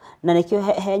na nĩkĩo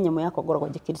he nyamũ yakwa ngoragwo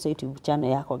njĩkĩrĩte YouTube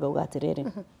channel yakwa ngauga atĩrĩrĩ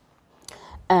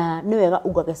nĩ wega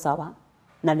ugage sawa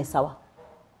na nĩ sawa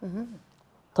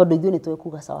tondũ ithuĩ nĩ tũĩ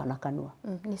kuga sawa na kanua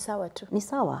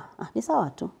ni sawa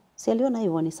tu sialiona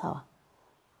hivyo ni sawa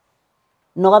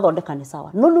no gathondeka ni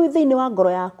sawa no nĩ thĩinĩ wa ngoro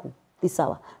yaku ti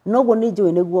sawa noguo nĩ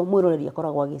njũĩ nĩguo mwĩroreri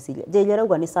akoragwo agĩciria njĩra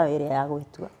rauga nĩ sawa ĩrĩa ya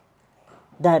gwĩtua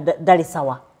ndarĩ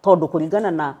sawa tondũ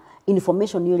kũringana na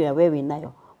information ĩrĩa we wĩnayo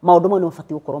maũndũ mau nĩ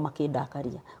mabatiĩ gũkorwo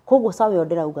makĩndakaria koguo sawa ĩyo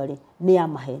ndĩrauga-rĩ nĩ ya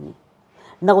maheni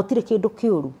na gũtirĩ kĩndũ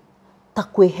kĩũru ta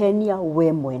kwĩhenia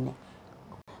we mwene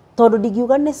tondũ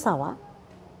ndingiuga nĩ sawa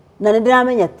na nĩ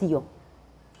ndĩramenya tio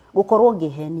gũkorwo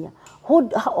ngĩhenia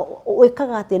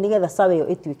wĩkaga atĩa nĩgetha sawa ĩyo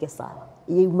ĩtuĩke sawa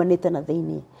yumanĩte na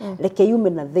thĩinĩ reke yume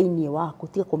na thĩinĩ waku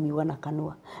tiga kũmiuga na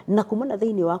kanua na kuma na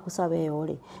thĩinĩ waku sawa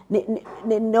ĩyo-rĩ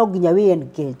no nginya wĩ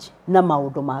engage na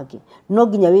maũndũ mangĩ no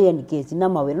nginya wĩ engage na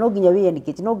mawĩra no nginya wĩ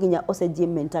engage no nginya ũcenjie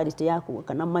mentality yaku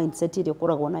kana mindset ĩrĩa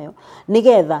ũkoragwo nayo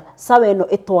nĩgetha sawa ĩno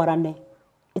ĩtwarane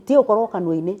ĩtige gũkorwo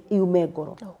kanua-inĩ yume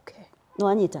ngoro no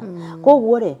anyita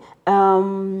koguo-rĩ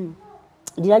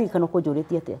ndirarikana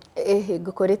kũnjũrĩtie atĩa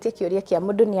ngũkũrĩtie kĩũria kĩa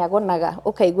mũndũ nĩ agonaga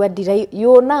ũkaigua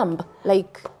you numb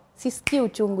like sisikii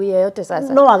uchungu yeyote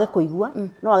sasa no wage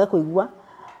kũigua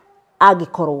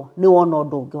angĩkorwo nĩ wona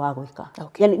ũndũ ũngĩ wa gwĩka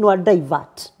yani no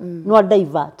divert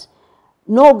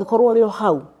no ũngĩkorwo ũrĩ o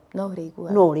hau no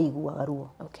ũrĩiguaga ruo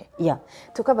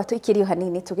tũkamba tũikĩrio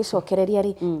hanini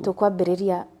tũgĩcokereria-rĩ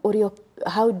tũkwambĩrĩria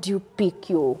how do you pick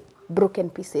your broken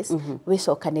pieces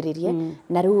wicokanĩrĩrie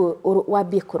na rĩu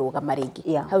wambie kũrũgama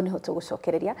rĩngĩ hau nĩho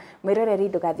tũgũcokereria mwĩroreri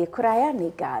ndũgathiĩ kũraya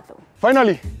nĩ ngatho.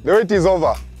 Finally, the wait is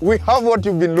over. We have what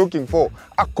you've been looking for,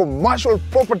 a commercial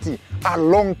property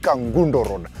along Kangundo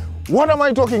Road. What am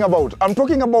I talking about? I'm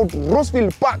talking about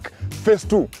Rosefield Park Phase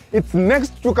 2. It's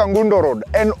next to Kangundo Road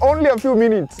and only a few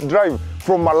minutes drive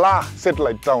from Malaa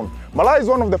Satellite Town. Malaa is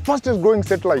one of the fastest growing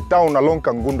satellite town along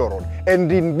Kangundo Road.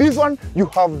 And in this one, you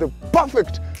have the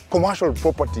perfect commercial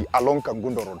property along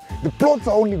Kangundo Road. The plots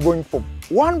are only going for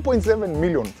 1.7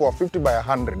 million for a 50 by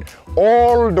 100.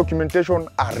 All documentation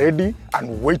are ready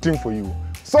and waiting for you.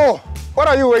 So, What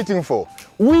are you waiting for?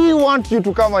 We want you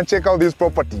to come and check out this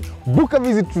property. Book a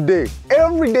visit today,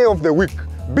 every day of the week.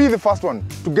 Be the first one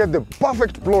to get the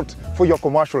perfect plot for your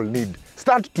commercial need.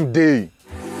 Start today.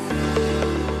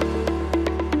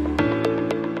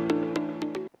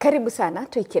 Karibu sana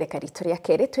tuikire karitoria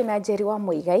keri twina Njeri Wa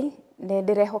Muigai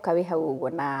ndirehoka wi hau uguo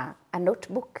na a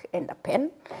notebook and a pen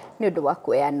ni undu wa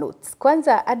kuoya notes.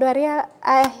 Kwanza andu aria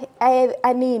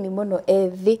anini muno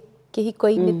ethi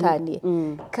kihiko-ini tanie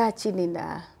ka chini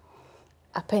na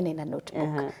a pen na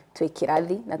notebook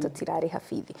twikirathi na tutirari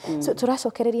hafithi. So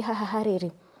turacokereria haha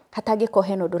hariri hatangiko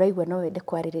heno nduraigua no wende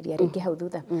kwaririria ringi hau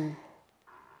thutha.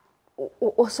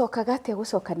 Ucokaga atia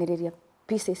gucokaniriria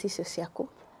pieces icio ciaku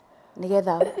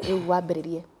nigetha riu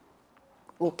wambiririe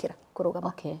gukira kurugama?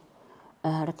 Okay.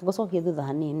 Reke gucokie thutha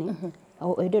hanini.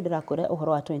 Hĩndĩ ndĩrakwĩra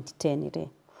ũhoro wa 2010 ri.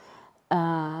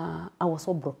 I was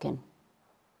so broken.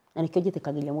 Na nikio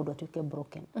njĩtĩkagĩria mũndũ atuĩke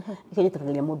broken. Nikio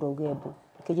njĩtĩkagĩria mũndũ auge mbu.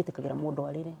 Nikio njĩtĩkagĩria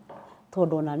mũndũ arĩre.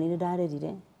 Tondũ ona nĩ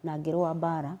ndarerire na ngĩrũa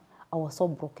mbara. I was so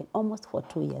broken almost for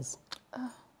 2 years.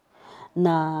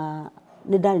 Na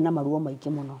nĩ ndarĩ na maruo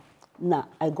maingĩ mũno. Na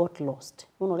I got lost.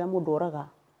 Mũno ũrĩa mũndũ oraga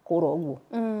kũra ũguo.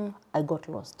 I got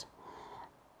lost.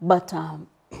 But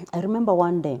I remember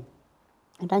one day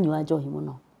ndanyua njohi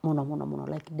muno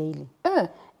like daily.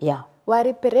 Yeah.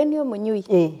 Wari perennial munyui?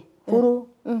 Furu.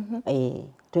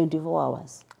 24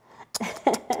 hours.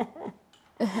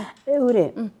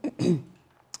 Ure.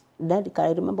 That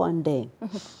I remember one day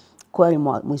kwari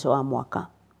mwisho wa mwaka.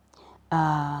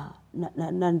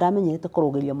 Na ndamenyerete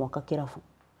kurugiria mwaka kirabu.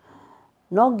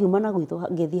 No ngiumana gwitũ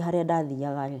ngĩthiĩ harĩa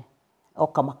ndathiaga rĩ o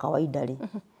kama kawaida rĩ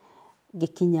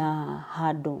ngikinya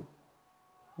handũ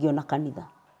ngiona kanitha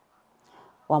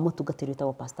wa mũtungatĩri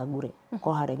wĩtagwo Pastor Gure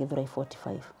ko harĩa Gĩthũrai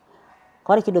 45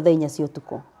 kwarĩ kĩndũ thaa 4 cia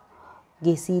ũtukũ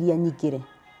ngĩciria nyingĩre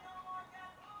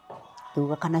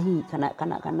ngiuga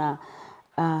kana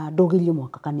ndũgĩrie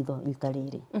mwaka kanitha rita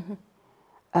rĩrĩ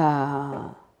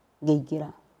ngĩingĩra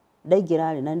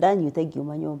ndaingĩra rĩ na ndanyuĩte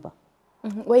ngiuma nyũmba.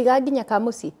 Waiga nginya ka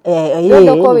muci?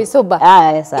 Ndio kwa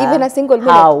wisoba? Yes. Even a single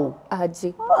minute? How?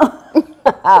 Aji.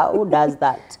 Who does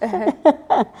that?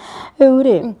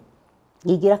 Ure.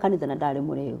 Ngigira kanitha na ndari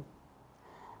mureu.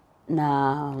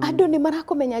 Na andu ni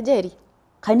marakumenya Njeri?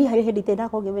 Kani hari hindi tenda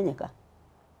ko ngimenyeka.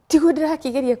 Tigo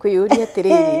ndirakigeria kwiyuria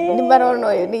atiriri ni marona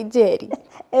uyu ni Njeri.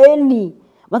 Eni.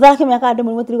 Mathake miaka andu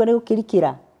mutirigo ni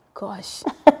gukirikira. Gosh.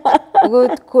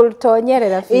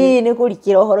 Gutonyerera fi. Ni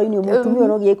kurikira uhoro-ini mutumia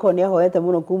no gieko ni ahoete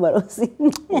muno kuma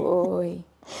rucini. Oi.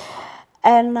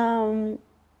 And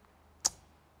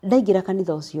ndaigira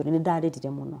kanitha ucio ni ndarĩrire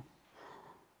muno.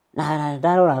 Na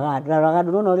ndaroraga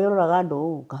andu no uri uroraga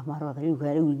andu kamaroraga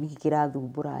riu niki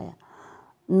kirathumbura aya.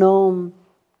 No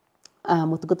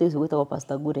mutungatĩri ucio gwĩtagwo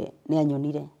Pastor Gure ni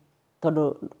anyonire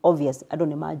tondu obvious andu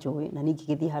ni manjui na ningi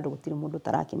githii handu gutiri mundu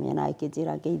tarakimenya na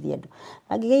akinjira ngeithia andu.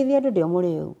 Angigeithia andu ndio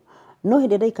muriu. No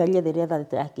hindi ndaikarire thĩ rĩa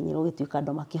thathĩte yakinyire gũgĩtuĩka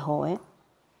andũ makihoe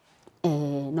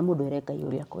na mũndũ ereka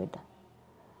iũria kwenda.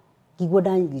 Ngigua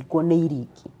ndanyitwo nĩ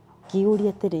iriki. Kiuria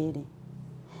atiriri.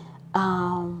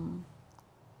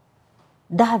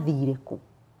 Ndathire ku.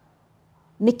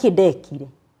 Niki ndekire.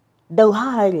 Ndau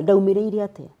haha ndaumĩrĩire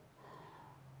atia.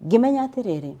 Ngimenya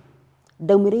atiriri.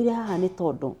 Ndaumĩrĩire haha nĩ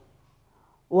tondu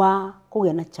wa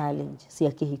kũgĩa na challenge cia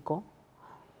kĩhiko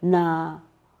na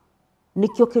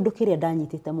nikio kindu kiria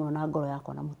ndanyitite muno na ngoro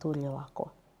yakwa na muturire wakwa.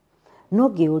 No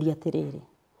ngiuria atiriri.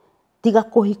 Tiga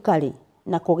kuhika ri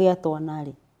na kugia twana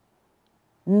ri.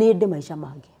 Ni ndi maisha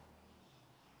mangi.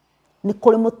 Ni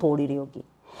kuri muturire ungi.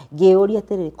 Ngiuria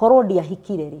atiriri korwo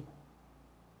ndiahikire ri.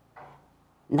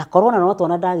 Na korona no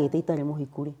twana ndagite itari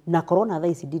muhikuri. Na korona thaa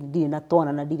ici ndiri na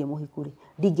twana na ndiri muhikuri.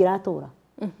 Ndingiratura.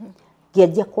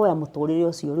 Ngianjia kuoya muturire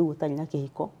ucio riu utari na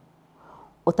kihiko.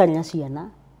 Utari na ciana.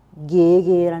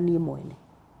 Ngĩgĩra niĩ mwene.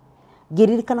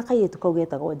 Ngĩririkana kairĩtu kau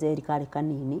getagwo Njeri karĩ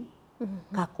kanini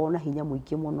gakona hinya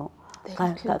mũingĩ mũno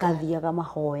gathiaga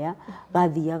mahoya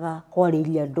gathiaga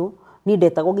kwarĩria andũ niĩ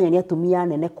ndetagwo nginya nĩ atumia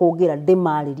nene kũngĩra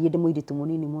ndĩmarĩrie ndĩ mũirĩtu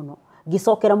mũnini mũno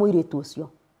ngĩcokera mũirĩtu ũcio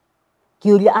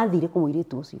kĩũria athire kũ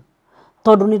mũirĩtu ũcio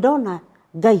tondũ nĩ ndona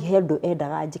Ngai he andũ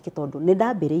endaga njĩke tondũ nĩ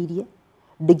ndambĩrĩirie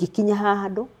ndĩngĩkinya haha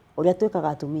andũ ũrĩa twĩkaga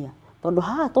atumia tondũ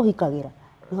haha tũhikagĩra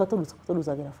nĩho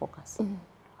tũrucagĩra focus.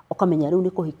 Ukamenya riu ni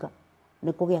kuhika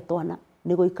ni kugia twana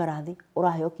ni guikara thi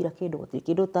uraheo kira kindu gutiri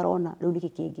kindu tarona riu niki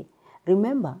kingi.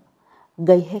 Remember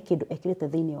Ngai he kindu ekirite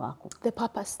thiini waku. The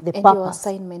purpose and your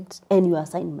assignment. And your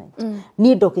assignment.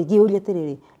 Ni ndoke ngiuria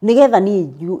atiriri nigetha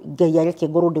ni Ngai areke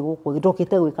ngoro ndi guku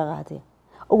ndokite gwikaga atia.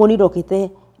 Uguo ni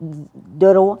ndokite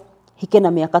ndorwo hike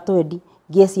na miaka 20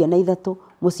 ngie ciana 3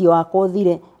 mucii wakwa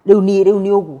uthire riu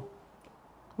ni uguo.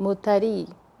 Mutari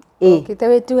Okite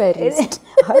we tourist.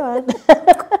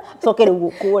 Soke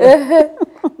rĩu kuore.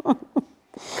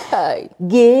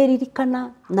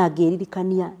 Ngĩririkana na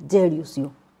ngĩririkania Njeri ũcio.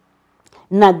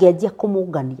 Na ngĩanjia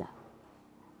kũmũngania.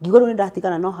 Ngiuga rĩu nĩ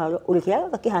ndatigana no harĩa ũrĩ kĩrĩa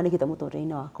gĩothe kĩhanĩkĩte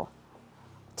mũtũrĩre-inĩ wakwa.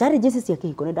 Challenges cia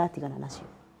kĩhiko nĩ ndatigana nacio.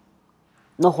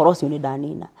 No ũhoro ũcio nĩ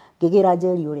ndanina. Ngĩgĩra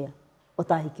Njeri ũrĩa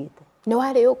ũtahikĩte. Nĩ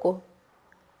warĩ ũkũ?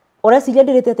 Ũreciria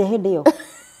ndĩrĩte atĩa hĩndĩ ĩyo?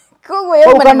 Koguo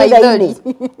yoma na maithori.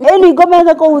 Ĩni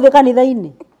ngomete kũu thĩ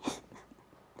kanitha-inĩ.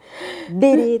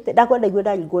 Ndĩrĩte ndakwenda igue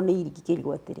ndaringwo nĩ irigi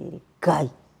kĩrigwo atĩrĩrĩ. Ngai.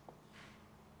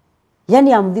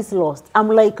 Yani I'm this lost.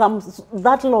 I'm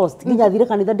that lost. Nginya thire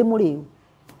kanitha ndĩmũrĩu.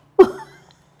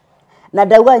 Na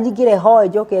ndauga nyingĩre hoe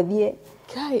njoke thiĩ.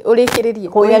 Kai ũrĩkĩrĩrie.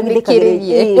 Kũrĩa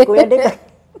ndĩkĩrĩrie. Kũrĩa ndĩka.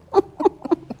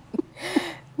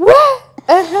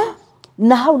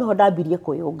 Na hau niho ndambirie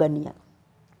kwĩyũngania.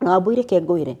 Na wambũire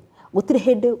kengũire. Gũtirĩ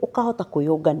hĩndĩ ũkahota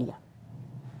kwĩyũngania.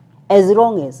 As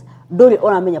long as ndũrĩ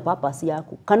ũramenya purpose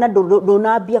yaku kana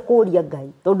ndũnambia kũũria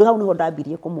Ngai tondũ hau niho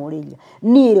ndambirie kũmũũrĩria.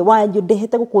 Niĩ rĩ wanjũ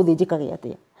ndĩhete gũkũthĩnjĩkage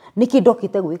atĩa? Nĩkĩ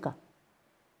ndokĩte gwĩka?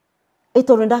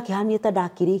 Tondũ ndakĩhanĩte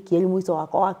ndakĩrĩkia rĩu mũico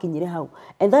wakwa wakinyire hau.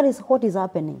 And that is what is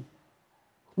happening.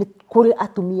 Nĩ kũrĩ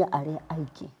atumia arĩa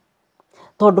aingĩ.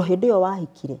 Tondũ hĩndĩ ĩyo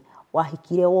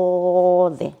wahikire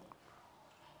wothe.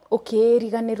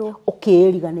 Ũkĩriganĩrwo.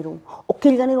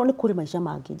 Ũkĩriganĩrwo nĩ kũrĩ maica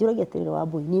mangĩ. Njũragia atĩrĩrĩ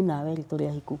Wambũi niĩ nawe rĩ tũrĩ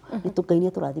ahiku. Nĩ Ngai nĩ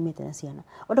tũrathimĩte na ciana.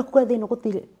 Onda kuga thĩinĩ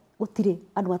gũtirĩ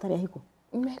andũ matarĩ ahiku.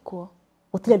 Mekuo.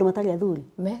 Gũtirĩ andũ matarĩ athuri.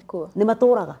 Mekuo. Nĩ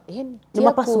matũraga. Nĩ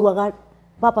mapasuaga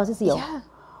purpose ciao.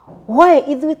 Why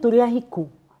ithuĩ tũrĩ ahiku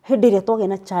hĩndĩ ĩrĩa twagĩa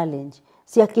na challenge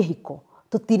cia kĩhiko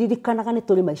tũtiririkanaga nĩ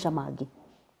tũrĩ maica mangĩ.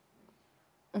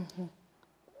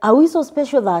 Are we so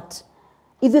special that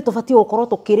ithuĩ tũbatiĩ gũkorwo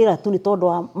tũkĩrĩra tu nĩ tondũ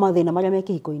wa mathĩna marĩa me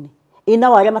kĩhiko-inĩ? Ĩna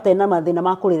warĩa matarĩ na mathĩna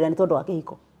ma kũrĩra nĩ tondũ wa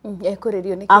kĩhiko.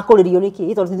 Ekũrĩrio nĩkĩ? Akũrĩrio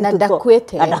nĩkĩ? Na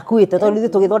ndakuĩte. Ndakuĩte tondũ ithuĩ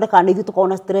tũgĩthondeka nĩ ithuĩ tũkorwo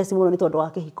na stress mũno nĩ tondũ wa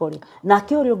kĩhiko rĩ.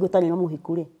 Nake ũrĩa ũngĩ ũtarĩ na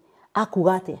mũhiku rĩ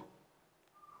akuga atĩa?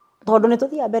 Tondũ nĩ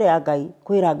tũthiaga mbere ya Ngai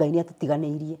kwĩra Ngai nĩ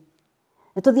atũtiganĩirie.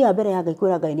 Nĩ tũthiaga mbere ya Ngai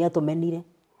kwĩra Ngai nĩ atũmenire.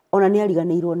 Ona nĩ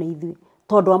ariganĩirwo nĩ ithuĩ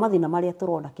tondũ wa mathĩna marĩa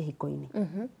tũrona kĩhiko-inĩ.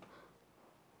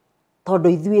 Tondũ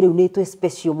ithuĩ rĩu nĩ twĩ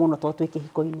special mũno tondũ twĩ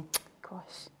kĩhiko-inĩ.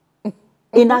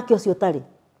 Nake ũcio ũtarĩ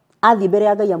athiĩ mbere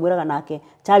ya Ngai amwĩraga nake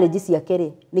challenge ciake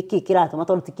rĩ nĩkĩ kĩratũma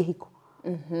tondũ ti kĩhiko.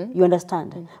 You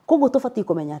understand? Koguo tũbatiĩ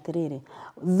kũmenya atĩrĩrĩ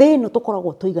thĩ ĩno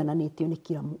tũkoragwo tũigananĩtio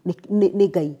nĩ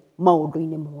Ngai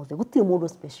maũndũ-inĩ mothe. Gũtirĩ mũndũ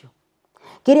special.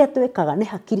 Kĩrĩa twĩkaga nĩ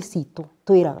hakiri citũ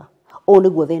twĩraga ũũ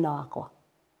nĩguo thĩna wakwa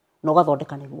na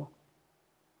ũgathondeka nĩguo.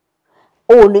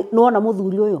 Ũũ nĩwona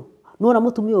mũthuri ũyũ nĩwona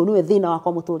mũtumia ũyũ nĩwe thĩna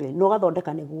wakwa mũtũrĩre na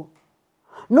ũgathondeka nĩguo.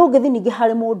 No ũngĩthiĩ ningĩ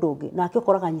harĩ mũndũ ũngĩ nake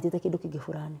ũkoraga anyitĩte kĩndũ kĩngĩ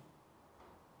fulani.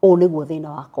 Ũũ nĩguo thĩna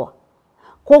wakwa.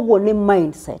 Koguo nĩ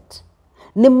mindset.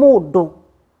 Nĩ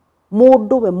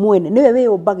mũndũ we mwene nĩwe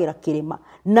wĩyũmbagĩra kĩrĩma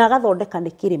na agathondeka nĩ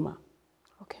kĩrĩma.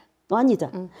 Wanyita?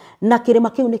 Na kĩrĩma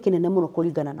kĩu nĩ kĩnene mũno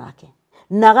kũringana nake.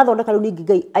 Na agathondeka rĩu ningĩ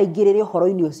Ngai aingĩrĩre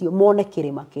ũhoro-inĩ ũcio mone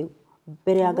kĩrĩma kĩu.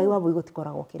 Mbere ya Ngai Wambũi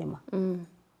gũtikoragwo kĩrĩma.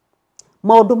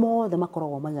 Maũndũ mothe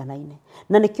makoragwo maiganaine.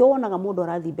 Na nĩkĩo wonaga mũndũ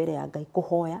arathiĩ mbere ya Ngai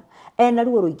kũhoya ena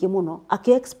ruo rũingĩ mũno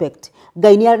akĩ-expect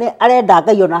Ngai nĩ arenda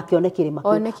Ngai ona akĩone kĩrĩma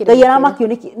kĩu. Ngai aramakio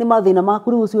nĩ mathĩna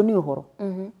maku rĩu ũcio nĩ ũhoro.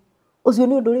 Ũcio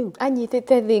nĩ ũndũ rĩu.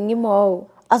 Anyitĩte thĩ ng'ima ũũ.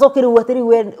 Acoke rĩu atĩ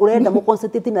rĩu ũrenda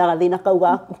mũconcentrate na gathĩna kau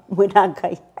gaku mwĩna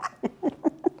Ngai.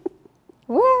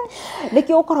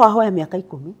 Nĩkĩo ũkorwo wahoya mĩaka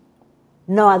 10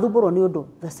 na wathumbũrwo nĩ ũndũ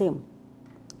the same.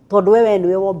 Tondũ we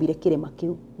nĩwe wombire kĩrĩma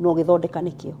kĩu na ũgĩthondeka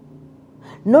nĩkĩo.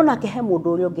 No nake he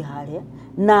mũndũ ũrĩa ũngĩ harĩa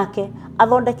nake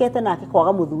athondekete nake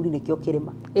kwaga mũthuri nĩkĩo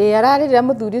kĩrĩma. Ararĩrĩra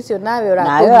mũthuri ũcio nawe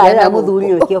ũrakũgia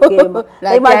mũthuri ũcio nĩkĩo kĩrĩma.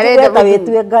 Arenda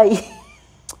wĩtue Ngai.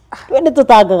 We nĩ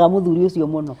tũtangaga mũthuri ũcio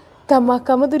mũno.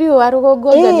 Tamaka mũthuri wa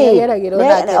rũgongo nĩ ageragĩrwo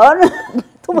nake.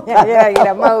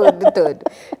 Tũmũgeragĩra maũndũ tondũ.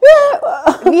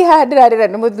 Niĩ haha ndĩrarĩra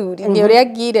nĩ mũthuri nĩ ũrĩa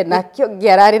ngire nakĩo ngĩ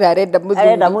ararĩra arenda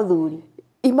mũthuri.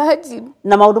 Imagine.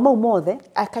 Na maũndũ mau mothe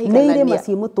nĩ irĩma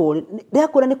ciĩ mũtũrĩre. Rĩrĩa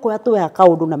kwĩra nĩ kũrĩa tũoyaga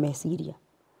kaũndũ na meciria.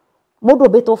 Mũndũ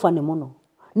ũmbĩtwo bane mũno.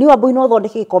 Niĩ Wambũi no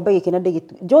thondeke gĩkombe gĩkĩ na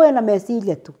ndĩgĩtue. Njoe na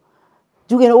meciria tu.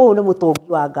 Njuge ũyũ nĩ mũtũngi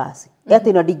wa ngasi.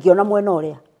 Atĩ na ndingĩona mwena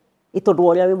ũrĩa. Tondũ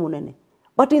ũrĩa wĩ mũnene.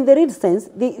 But in the real sense,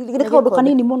 nĩ kaũndũ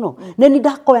kanini mũno. Nĩ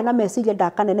ndakoya na meciria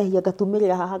ndakanenehia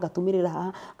ngatumĩrĩra haha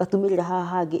ngatumĩrĩra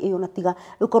haha hangĩ ĩyo na tiga.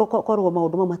 Rĩu korwo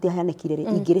maũndũ mau matiahanĩkire rĩ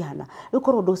ingĩrĩhana. Rĩu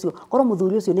korwo ũndũ ũcio, korwo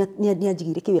mũthuri ũcio nĩ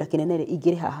anjigire kĩwĩra kĩnene rĩ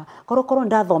ingĩrĩ haha. Korwo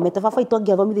ndathomete baba itũ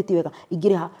angĩathomithĩtie wega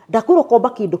ingĩrĩ haha. Ndakwĩrwo komba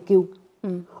kĩndũ kĩu.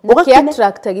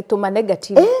 Ũgakĩ-attract gĩtũma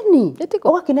negative.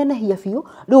 Ũgakĩnenehia biũ.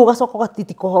 Rĩu ũgacoka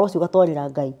ũgatitika ũhoro ũcio ũgatwarĩra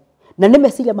Ngai. Na nĩ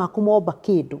meciria maku momba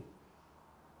kĩndũ.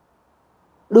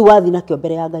 Rĩu wathi nakĩo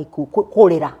mbere ya Ngai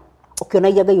kũrĩra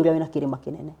ukionagia Ngai uria wina kirima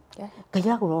kinene Ngai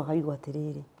agurwo akaigwa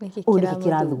atiriri uyu niki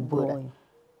kirathumbura uyu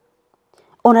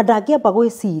ona ndangiamba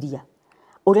gwiciria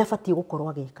uria abatie gukorwo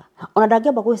agika ona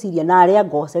ndangiamba gwiciria na aria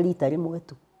ngoce rita rimwe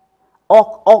tu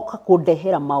oka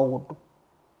kundehera maundu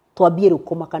twambie riu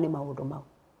kumakane maundu mau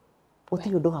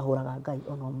utiri undu hahuraga Ngai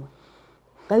ona umwe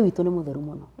Ngai witu ni mutheru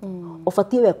muno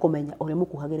ubatie we kumenya uria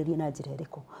mukuhagiriria na njira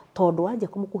iriku tondu wanje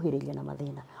kumukuhiriria na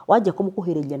mathina wanje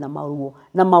kumukuhiriria na maruo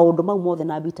na maundu mau mothe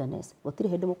na bitterness utiri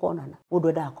hindi mukonana mundu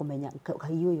endaga kumenya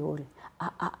Ngai uyu ri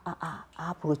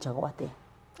approach gwate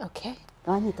okay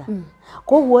wanyita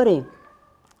koguo ri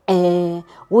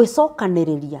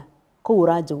gwicokaniriria kuu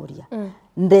uranjuria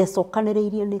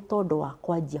ndecokaniriirie ni tondu wa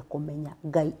kwanjia kumenya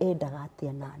Ngai endaga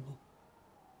atia nani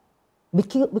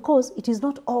because it is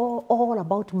not all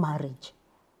about marriage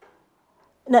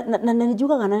na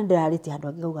nijugaga na ndirarite andu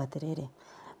angi gauga atiriri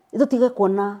tutige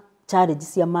kuona challenge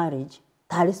cia marriage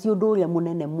tari cio undu uria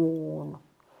munene muno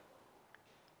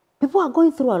people are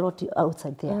going through a lot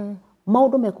outside there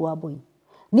maundu mekuwa boy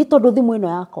ni tondu thimu ino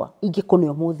yakwa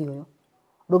ingikunia muthi uyu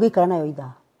ndugikara nayo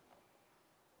ithaa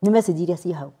ni message iria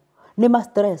ci hau ni ma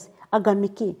stress anga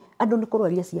niki andu ni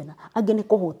kurwaria ciana angi ni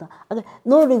kuhuta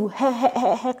no riu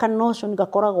he ka notion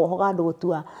gakoragwo ho gandu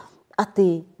gutua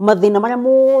ati mathina maria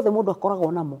mothe mundu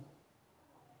akoragwo namo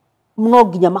no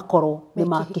nginya makorwo ni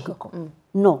ma kihiko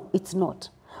no it's not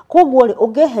koguo ri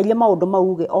ungeheria maundu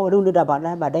mauge riu ni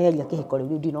ndabandaheria kihiko riu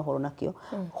ndino horo nakio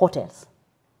hotels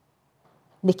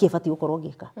niki bati gukorwo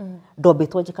ngika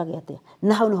ndombetwo njikage atia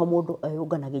na hau niho mundu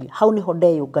eyunganagiria hau niho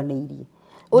ndeyunganiirie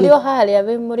urio haria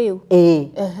we muriu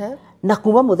na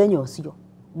kuma muthenya ucio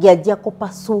ngianjia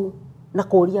kupasu na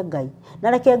kuria Ngai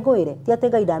na reke ngwire ti ati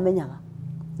Ngai ndamenyaga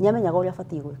ni amenyaga uria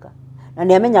bati gwika na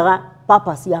ni amenyaga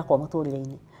purpose yakwa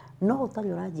muturire-ini no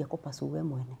utari uranjia kupasu we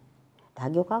mwene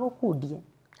ndangioka gukundie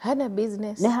hana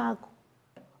business ne haku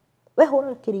we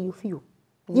hora kiriu fiu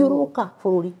yuruka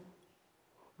bururi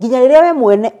nginya riria we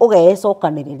mwene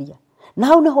ugecokaniriria na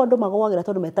hau niho andu magwagira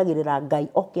tondu metagirira Ngai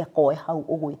oke akoe hau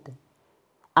ugwite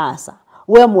asa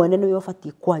we mwene niwe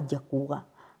ubatie kwanjia kuga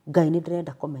Ngai ni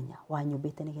ndirenda kumenya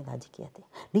wanyumbite nigetha njike atia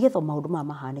nigetha maundu ma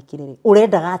mahanikire ri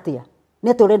urendaga atia ni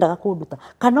ati urendaga kunduta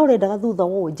kana urendaga thutha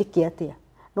wo njike atia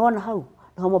nona hau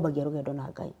niho mwambagia rugendo na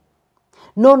Ngai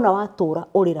nona watura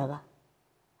uriraga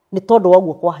ni tondu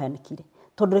waguo kwahanikire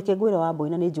tondu reke ngwire wa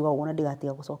boina ni njuga uguo na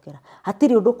ndigatiga gucokera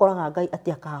hatiri undu koraga Ngai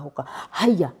atia kahuka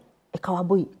haya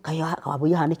ekawabui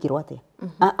kawabui hanikirwo atia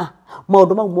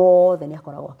maundu mau mothe ni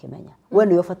akoragwo akimenya we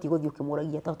ni ubatie guthii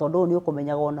ukimuragia tondu ni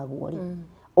ukumenyaga ona guo ri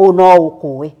o no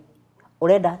ukuwe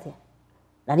urenda atia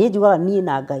na ni njugaga ni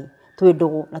na Ngai twi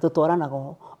ndugu na tutwaranaga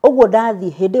uguo ndathii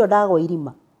hindi yo ndagwa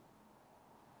irima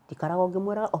ndikaraga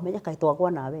ngimwiraga omenya kai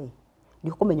twagwa nawe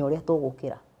ni ukumenya uria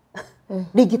tugukira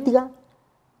ndingitiga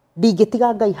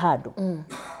Ngai handu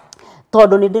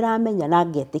tondu ni ndiramenya na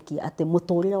ngetikia ati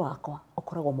muturire wakwa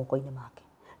ukoragwo moko-ini make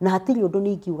na hatiri undu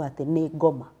ni ngiuga ati ni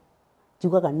ngoma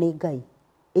njugaga ni Ngai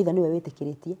either niwe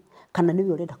witikiritie kana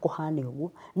niwe urenda kuhane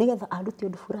uguo nigetha aruti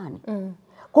undu fulani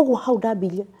koguo hau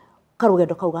ndambirie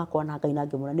karugendo kau gakwa na Ngai na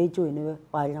ngimura ni njui niwe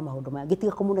wari na maundu maya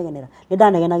ngitiga kumunegenera ni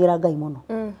ndanegenagira Ngai muno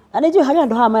na ni njui hari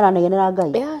andu haha maranegenera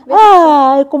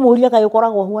Ngai kumuria Ngai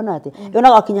ukoragwo huana ati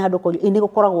yonaga akinya handu kuri ni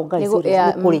gukoragwo Ngai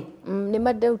serious ni kuri ni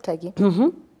madautagi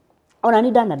ona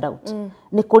ni ndana doubt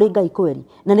ni kuri Ngai kweri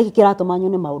na niki kiratuma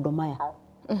nyone maundu maya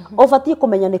ubatie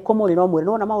kumenya ni kumuri no mwiri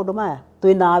nona maundu maya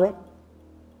twi nawe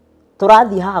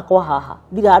turathi haha kwa haha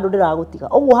ndira andu ndiragutiga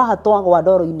uguo haha twagwa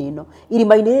ndoro-ini ino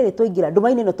irima-ini riri twaingira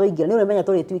nduma-ini ino twaingira ni uremenya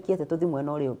turitwikiete tuthi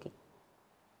mwena uria ungi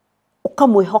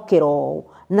ukamwihokera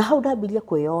na hau ndambirie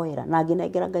kwioera na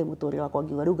nginengera Ngai muturire wakwa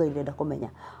ngiuga riu Ngai ndenda kumenya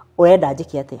urenda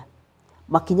njike atia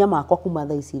makinya makwa kuma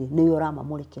thaa ici niwe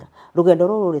uramamurikira rugendo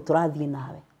ruru ri turathie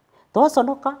nawe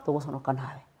twaconoka tuguconoka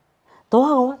nawe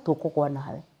twagwa tukugwa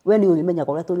nawe we ni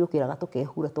umenyaga uria turiukiraga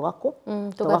tukehura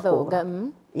tugathonga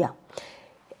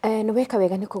ni weka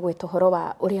wega ni kugweta uhoro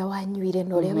wa uria wanyuire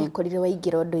na uria wekorire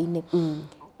waingira undu-ini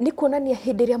ni kuonania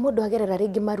hindi ria mundu agerera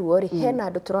ringi maruo ri hena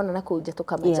andu turona na kunja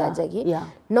tukamajanjagi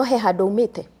no he handu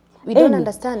umite we don't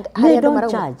understand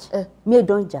me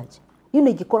don't judge you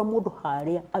ni ngikora mundu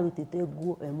haria arutite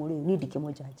nguo muri ni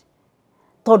ndikimujudge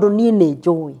tondu ni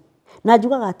njui na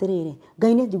njugaga atiriri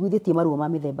Ngai ni njiguithitie maruo ma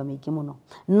mithemba mingi muno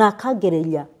na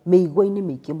kangereria meigwa-ini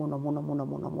mingi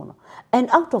muno and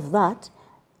out of that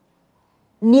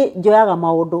ni njoyaga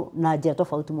maundu na njira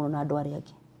tofauti muno na andu aria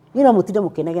angi ni na mutinde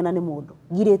mukenegena ni mundu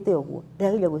ngirite uguo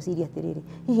ndagiria gwiciria atiriri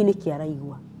hihi ni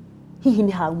kiaraigua hihi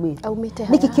ni haumite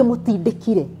niki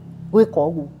kimutindikire gwika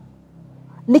uguo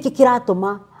niki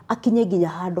kiratuma akinye nginya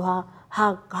handu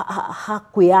ha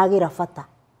kwiyagira bata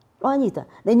wanyita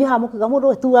na inyo hamukiga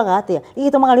mundu etugaga atia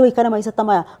igitumaga ri wikare maica ta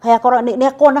maya haya kora ni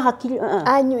akona hakiri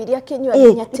anyuiria akinyua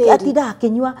nginya tiri atida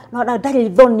akinyua na ndari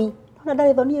thoni na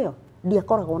ndari thoni iyo ndia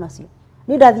koraga onacio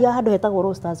ni ndathia handu hetagwo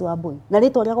roasters wa boy na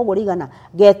ritwa ria kogwo rigana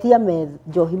getia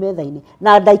njohi methaini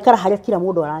na ndaikara haria kila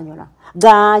mundu aranyona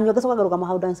nganywa gacoka garugama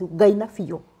hau dance ngaina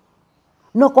biyo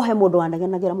no kohe mundu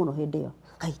wanagenagira muno hindi iyo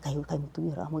kai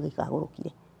mutumia ra mwega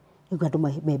ikagurukire nigu andu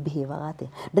mebehave atia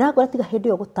ndirakwira tiga hindi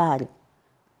iyo gutari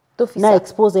na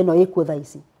expose ino ikuo thaa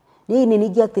ici ni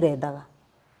ningi atirendaga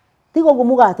tigo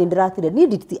ngumuga ati ndiratire ni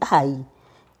nditi ai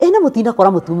ena mutina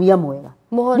kora mutumia mwega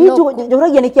ni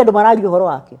njuragia niki andu marario horo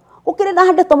wake ukire na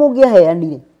hande to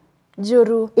mungiaheanire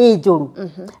njuru njuru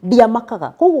ndia makaga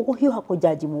koguo kuhiuha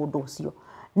kujaji mundu ucio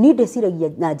ni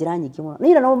ndeciragia na njira nyingi muno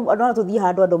ni no tuthie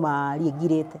handu andu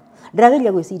mariengirite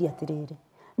ndirageria gwiciria atiriri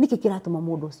niki kiratuma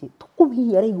mundu ucio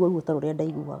tukumhihi araigua ruo ta ruria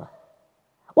ndaiguaga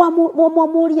wa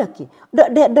muria ki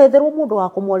ndetherwo mundu wa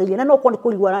kumwariria na no ko ni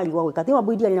kurigwa ararigwa gwika ti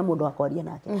mambu idia na mundu wa kwaria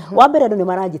nake wa mbere andu ni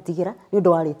maranjitigira ni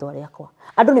undu wa ritwa riakwa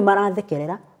andu ni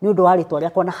marathekerera ni undu wa ritwa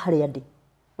riakwa na haria ndi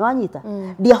wanyita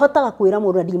ndiahotaga kwira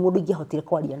mundu na ndi mundu ingihotire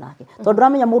kwaria nake tondu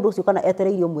ramenya mundu ucio kana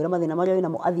etereirio mwira mathina maria wina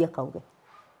mo athia kauge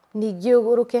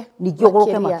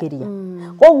ningiuguruke makiria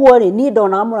koguo ri ni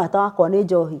ndonaga murata wakwa ni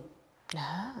njohi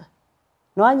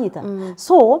wanyita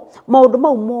so maundu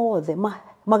mau mothe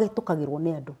magetukagirwo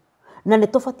ni andu na ni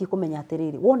tubati kumenya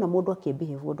atiriri wona mundu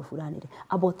akibehave undu fulani ri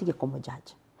abotige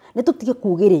kumujudge ni tutige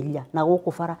kugiriria na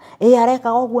gukubara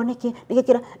areka oguo niki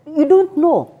nikira you don't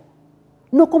know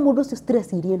no ko mundu ucio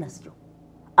stress irie nacio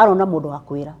arona mundu wa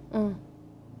kwira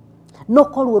no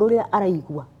ko ruo ruria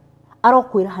araigua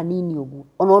arokwira hanini uguo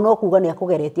ono no kuga ni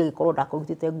akugeretie gikorwo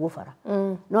ndakurutite nguo bara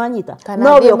no anyita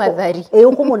no mathari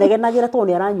ukumunegenagira to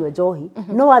ni aranywa njohi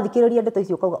no wathikiriria ndeto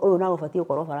icio kauga uyu na gubatie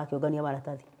gukorwo bara akiongania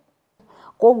maratathi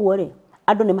koguo ri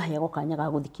andu ni mahego kanya ga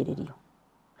guthikiririo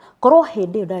korwo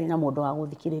hindi iyo ndari na mundu wa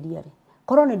guthikiriria ri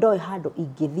korwo ni ndoi handu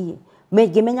ingithie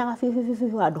mengimenyaga fifi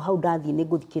handu hau ndathie ni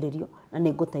guthikiririo na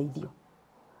ni guteithio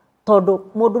tondu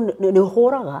mundu ni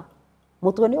huraga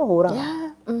mutwe ni uhuraga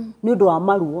ni undu wa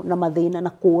maruo na mathina na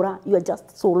kura you are just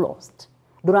so lost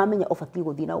nduramenya ubatie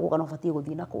guthie na guka na ubatie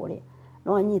guthie na kuria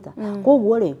no anyita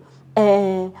koguo ri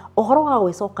ohoro wa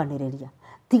gwicokaniriria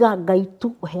tiga Ngai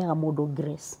tu uheaga mundu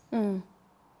grace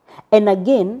and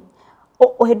again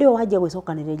hindi yo wajia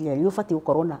gwicokaniriria ni ubatie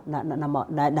gukorwo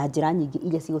na njira nyingi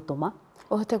iria cigutuma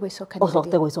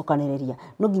ohote gwicokaniriria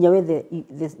no nginya we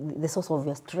the source of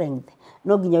your strength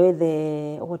no nginya we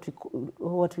the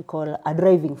what we call a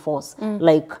driving force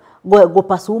like go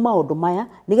pasuma undu maya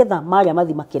nigetha maria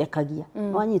mathi makirekagia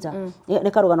wanyita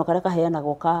ni karugano karia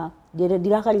kaheanagwo ka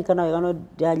ndirakarikana wega no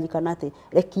ndirarikana ati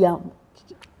rekia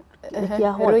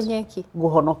runyeki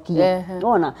guhonokia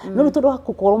nona no ni tondu wa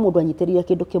gukorwo mundu anyitiriria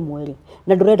kindu kimwe ri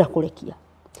na ndurenda kurekia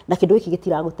na kindu giki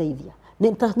gitiraguteithia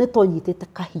ni tonyitite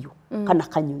kahiu kana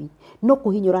kanyui no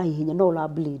kuhinyura hihinya no la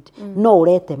bleed no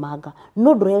urete manga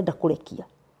no ndurenda kurekia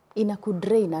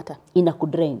inakudrain ata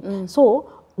inakudrain so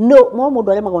no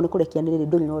mundu aria magone kurekia ni riri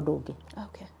nduri no ndungi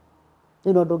okay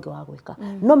no ndungi wa gwika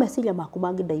no meciria maku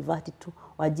mangi divert tu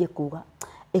wajie kuga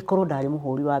ikorwo ndari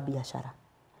muhuri wa biashara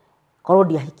korwo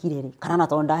ndiahikire ri kana na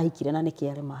tondu ndahikire na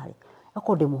nikiare mari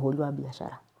akorwo ndi muhuri wa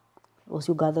biashara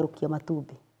ucio ngatherukia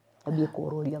matumbi ambie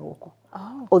kuroria guku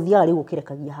uthiaga riu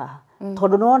ukirekagia haha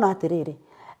tondu nona atiriri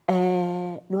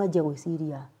ni wanjia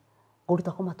gwiciria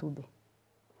nguruta ko matumbi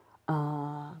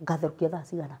ngatherukia thaa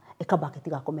cigana ikabaketi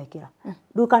gakumekira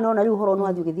riu kana ona riu horo no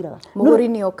athi ugithiraga muguri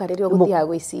ni oka riria guthia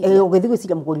gwiciria ugithi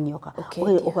gwiciria muguri ni oka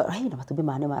na matumbi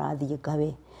mane marathie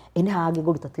ngawe ene hangi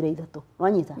nguruta tire ithatu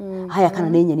wanyita haya kana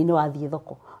ni nyeni ni wathie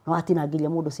thoko no atinangiria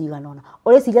mundu cigana ona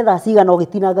uriciria thaa cigana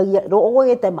ugitinangagia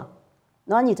ugitema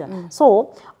no anyita so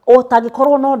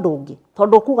otangikorwo no ndungi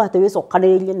tondu kuga ati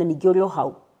wicokaniririe na ningi uri o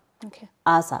hau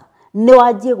asa ni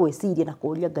wanjie gwiciria na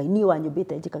kuria Ngai ni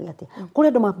wanyumbite njikage ati kuri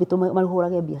andu mambito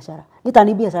marihurage biashara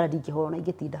gitani biashara ndingihoro na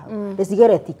ingitinda hau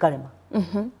ndicigereti karema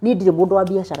ni ndire mundu wa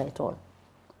biashara etoro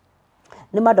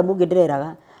ni manda mungi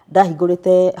ndireraga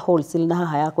ndahingurite wholesale na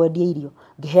haha ya kwendia irio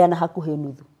ngiheana hakuhe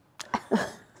nuthu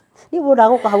ni mundu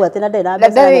aguka hau ati na ndena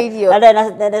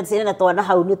biashara na sina twana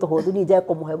hau ni tuhuthu ni nje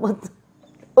kumuhe mutu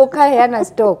ukaheana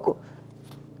stock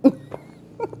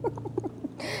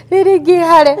riri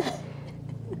hare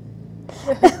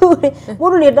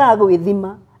mundu ni ndaga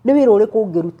gwithima ni wira uriku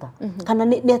ungiruta kana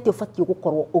ni ati ubatie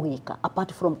gukorwo ugika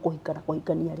apart from kuhika na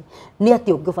kuhikania ri ni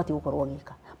ati ungi ubatie gukorwo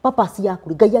ugika purpose yaku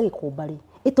ri Ngai agikumba ri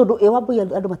itondu ewambu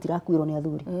andu matirakwirwo ni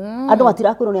athuri andu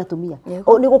matirakwirwo ni atumia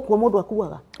ni gukua mundu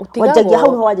akuaga wanjagia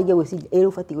hau no wanjagia gwiciria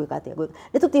ubatie gwika atia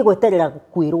ni tutie gweterera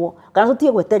kwirwo kana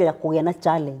tutie gweterera kugia na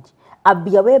challenge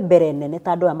ambia we mbere nene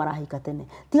ta andu aya marahika tene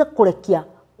tiga kurekia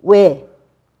we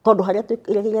tondu haria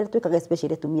twikaga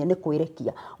especially tumia ni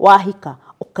kwirekia wahika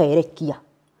ukaerekia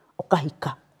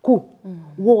ukahika ku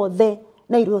wothe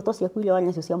na iroto ciaku iria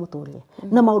wanya cio cia muturire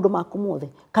na maundu maku mothe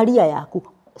karia yaku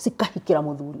cikahikira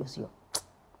muthuri ucio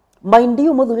mind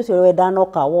you muthuri ucio we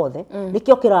ndanoka wothe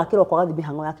nikio kirakirwo kwa gathi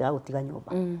mihango yake agutiga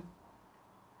nyumba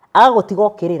agagutiga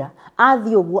okirira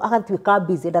athi uguo agatwika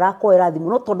busy ndarakoera thimu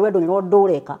no tondu wendo no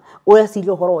ndureka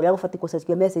ureciria uhoro uria gubati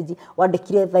gucenjia message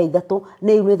wandikire thaa 3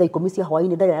 ni iru thaa 10 cia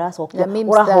hwaini ndari aracokia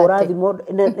urahora thimu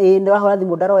ni urahora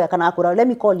thimu ndaroya kana akura let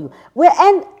me call you we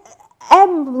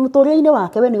muturire-ini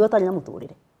wake we niwe utari na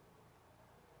muturire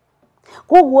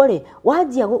koguo ri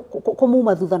wanjia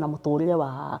kumuma thutha na muturire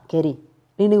wake ri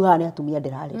ni uhane atumia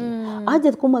ndirariria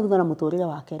anje kuma thutha na muturire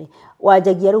wake ri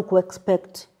wanjagia riu ku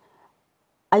expect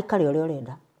aikare uria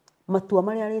urenda matua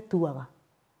maria arituaga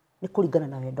ni kuringana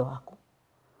na wendo waku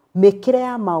mekire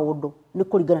ya maundu ni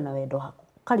kuringana na wendo waku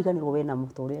kariganirwo we na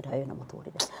muturire we na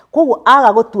muturire koguo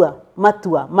aga gutua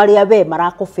matua maria we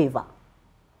marako favor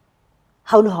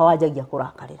hau ni hawajagia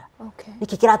kurakarira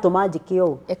niki kiratuma njike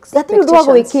u gati ndu wa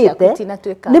gwikite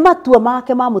ni matua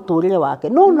make ma muturire wake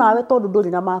no nawe tondu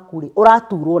nduri na makuri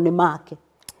uraturwo ni make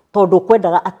tondu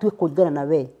kwendaga atue kuringana na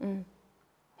we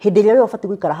hindi iria we ubati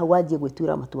guikara hau wanjie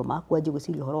gwituira matua maku wanjie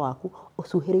gwiciria horo waku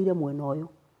ucuhiriire mwena uyu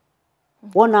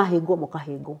wona hingo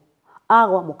mukahingo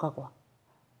agwa mukagwa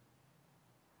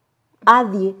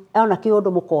athie ona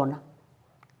kiundu mukona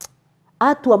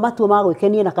atua matua ma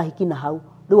gwikenie na kahiki na hau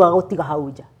riu agutiga hau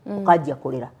nja ukanjia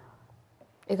kurira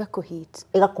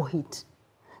igakuhit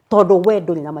tondu we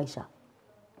nduri na maisha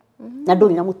na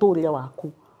nduri na muturire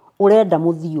waku urenda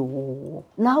muthio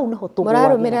na hau niho tugwa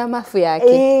murarumira mafu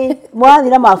yake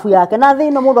mwathira mafu yake na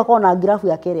thino mundu akona ngirafu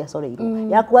yake ria coreirwo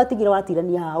yaku atigire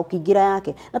watirania haha ukingira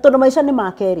yake na tondu maisha ni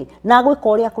make ri na gwika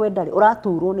uria kwenda ri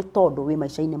uraturwo ni tondu wi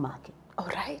maisha-ini make.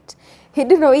 Alright.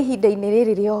 Hindi no ihinda-ini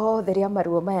riri riothe ria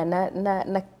maruo maya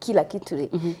na kila kitu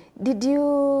ri did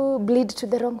you bleed to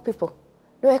the wrong people?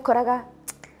 No ekoraga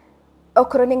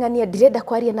okoro ni ngania ndirenda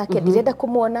kwaria nake ndirenda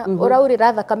kumuona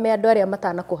uraurira thakame andu aria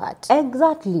matana kuhati.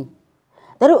 Exactly.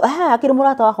 Daru akiri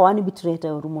murata wako wani betrayed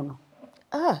uru muno.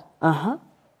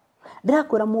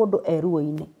 Ndirakwira mundu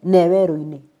eruo-ini newe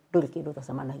eruo-ini nduri kindu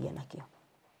tacemanagia nakio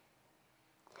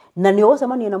na ni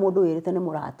ucemania na mundu wirite ni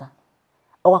murata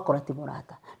ugakora ti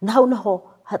murata na hau naho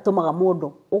hatumaga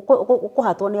mundu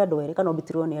ukuhatwo ni andu eri kana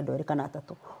ubitirwo ni andu eri kana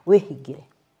atatu wihingire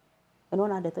eno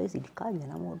na ndeto ici ndikanya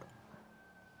na mundu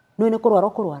no ni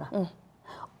kurwara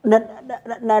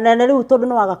na riu tondu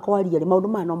no waga kwaria ri maundu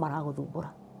maya no maraguthumbura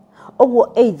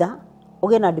oguo either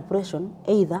uge na depression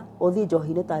either uthie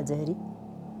njohi-ini ta Njeri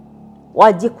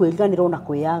wanjie kwiriganirwo na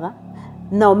kwiyaga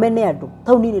na umene andu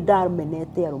tau nini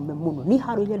ndamenete arume muno ni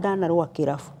haru ile ndanarwa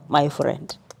kirafu my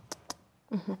friend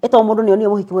eto mundu ni oni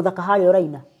muhiki muthaka hari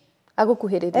oraina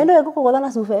agukuhirira eno egukugotha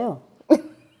na cuba yo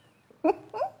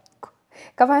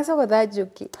kama so gotha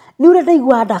njuki ni ure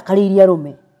ndaigua ndakariria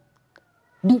arume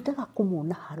nditaga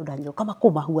kumona haru ndanyo kama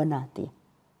kumahuana atia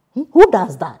who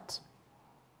does that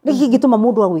niki gituma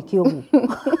mundu agwike ugu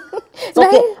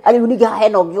soke ali uniga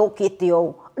heno gyukite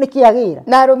o nikiagira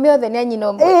na arume othe ni anyina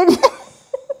omwe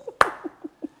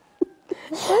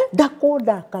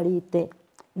ndakunda karite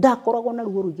ndakoragwo na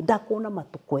ruo ruingi ndakona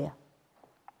matukoya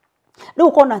riu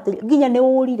ukona ati nginya ni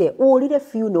urire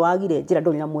few ni wagire njira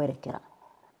nduri na mwerekera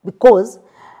because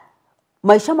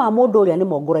maisha ma mundu uria ni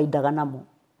monguraindaga namo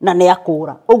na ni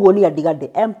akura uguo ni andiga ndi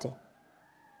empty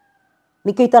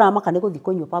nikio itaramaka ni guthi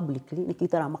kunywa publicly nikio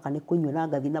itaramaka ni kunywa na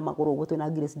ngathi na maguru uguo twina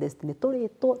Grace Destiny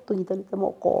turitwo tunyitanite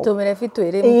moko tumire fitu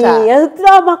iri mta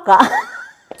itiramaka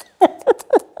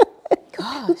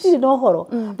gosh no horo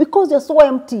because you're so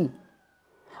empty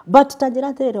but tanjira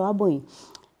atirire wa boy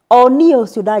oni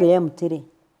ucio ndari empty ri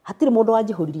hatiri mundu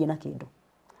wanjihuririe na kindu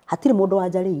hatiri mundu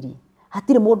wanjariirie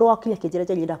hatiri mundu wakire kinjira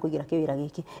Njeri ndakuigira kiwira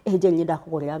giki Njeri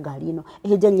ndakugurira ngari ino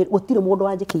Njeri gutire mundu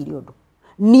wanjikiire undu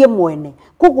nie mwene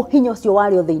koguo hinya ucio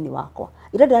wari o thiini wakwa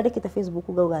ira ndirandikite Facebook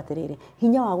ngauga atiriri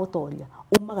hinya wa gutoria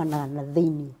umagana na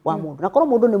thiini wa mundu na korwo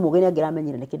mundu ni mugeni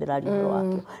angiramenyire ni kindiraria horo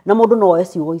wakio na mundu no oe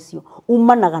ciugo icio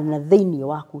umanaga na thiini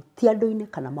waku ti andu-ini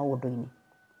kana maundu-ini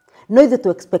no ithe tu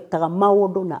expectaga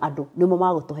maundu na andu nimo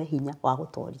magutuhe hinya wa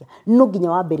gutoria no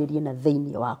nginya wambiririe na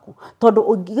thiini waku tondu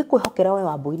ungikwihokera we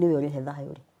wambu-ini we urihe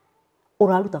thayo ri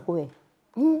uraruta kuwe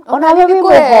ona we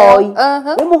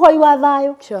wi muhoi wa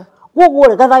thayo guguo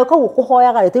ri gathayo kau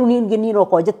kuhoyaga ri riu ningi no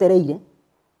ko njetereire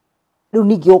riu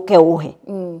ningi uke uhe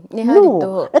ni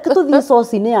harito reke tuthie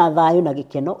soci-inĩ ya thayo na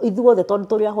gĩkeno ithuothe tondũ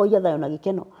tũrĩ ahoia thayo na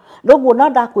gĩkeno rĩu na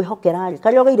ndakwĩhokera rĩ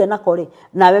karĩa ũgeire nako rĩ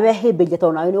nawe wehĩmbĩrie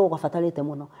tondũ nawe nĩ ũgabatarĩte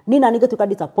mũno nina ningĩtuĩka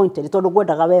disappointed tondũ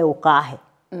ngwendaga we ũkahe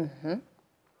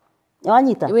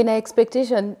wanyita wina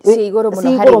expectation si igũrũ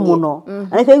mũno harĩ mũno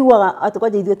na nĩkĩo iguaga atĩ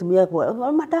kwanja ithuĩ tumia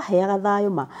kwa mandaheaga thayo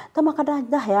ma ta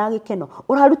makandaheaga gĩkeno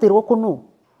ũrarutĩrwo kũnũ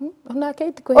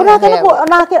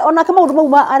onake maũndũ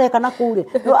mau areka nakũu rĩ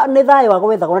nĩ thayo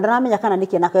agwethaga na ndaramenya kana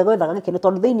nĩkĩ nake agwethaga gĩkeno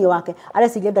tondũ thĩinĩ wake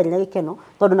areciria ndarĩ na gĩkeno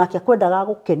tondũ nake akwendaga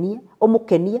gũkenie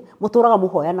ũmũkenie mũtũraga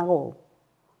mũhoyanaga ũũ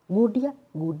ngundia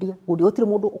gũtirĩ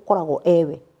mũndũ ũkoragwo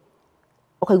ewe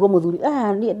ũkaigua mũthuri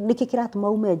nĩkĩ kĩratũma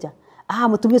ume nja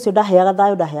mũtumia ũcio ndaheaga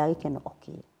thayo ndaheaga gĩkeno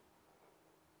okay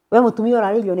we mũtumia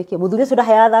ũrarĩrio nĩkĩ mũthuri ũcio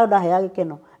ndaheaga thayo ndaheaga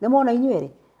gĩkeno nĩ mona inyuĩ rĩ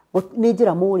nĩ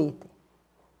njĩra mũrĩte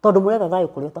tondũ mũretha thayo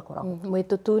kũrĩa ũtakoragwo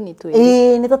mwĩtũtuni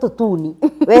nĩ ta tũtuni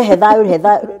wehe thayo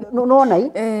nona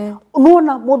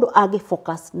nona mũndũ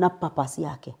angĩfocus na purpose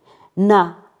yake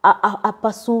na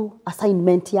pursue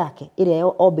assignment yake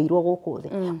ĩrĩa ombĩirwo gũkũ thĩ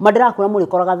mandĩrakũra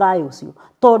mũrĩkoraga thayo ũcio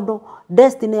tondũ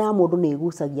destiny ya mũndũ nĩ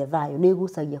ĩgucagia thayo nĩ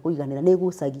ĩgucagia kũiganĩra nĩ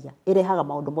ĩgucagia ĩrehaga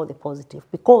maũndũ mothe positive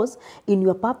because in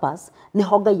your purpose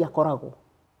nĩho Ngai akoragwo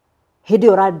hĩndĩ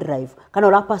ĩyo ũra drive kana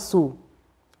ũra pursue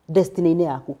destiny-inĩ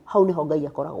yaku hau nĩho Ngai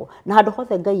akoragwo na handũ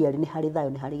hothe Ngai arĩ nĩ harĩ thayo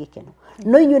nĩ harĩ gĩkeno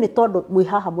no inyuĩ nĩ tondũ mwĩ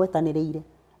haha mwetanĩrĩire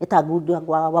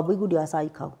Wambui ngundi wa cai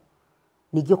kau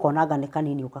ningĩ ũkonanga nĩ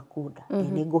kanini ũgakunda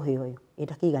nĩ ngũhe ũyũ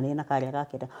ndakĩiganĩre na karĩa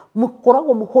gakenda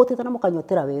mũkoragwo mũhũtĩte na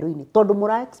mũkanyotera werũ-inĩ tondũ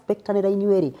mũra expectanĩra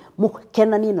inyuĩ rĩ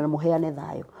mũkenanie na mũheane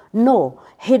thayo no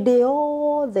hĩndĩ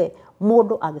yothe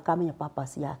mũndũ angĩkamenya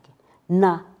purpose yake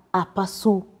na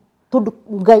apasu tondũ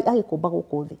Ngai agĩkũmba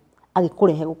gũkũ thĩ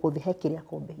agĩkũrehe gũkũ thĩ he kĩrĩa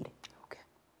akombĩire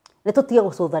nĩ tũtige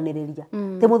gũcũthanĩrĩria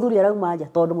ti mũthuri arauma nja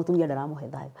tondũ mũtumia ndaramũhe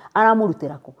thayo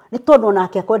aramũrutĩra kũ nĩ tondũ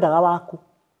onake akwendaga waku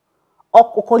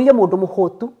ũkorire mũndũ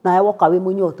mũhũtu nawe woka wĩ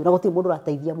mũnyotu na gũtirĩ mũndũ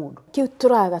ũrateithia mũndũ kĩu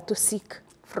tũraga to seek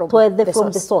from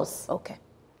the source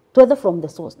twethe from the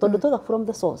source tondũ twetha from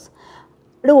the source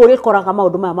rĩu ũrĩkoraga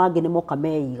maũndũ maya mangĩ nĩ moka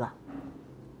meiga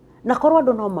na korwo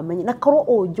andũ no mamenye na korwo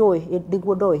ũnjũĩ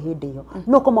nĩguo ndoĩ hĩndĩ ĩyo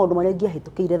no ko maũndũ marĩa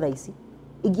ingĩahĩtũkĩire thaa ici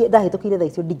ndahĩtũkĩire thaa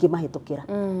icio ndingĩmahĩtũkĩra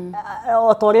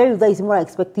o ta ũrĩa rĩu thaa ici mũra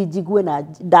expect njigue na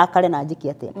ndakare na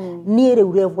njĩke atĩa niĩ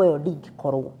rĩu level ĩyo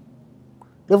ndingĩkorwo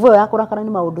level ĩyo ya kũrakara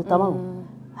nĩ maũndũ ta mau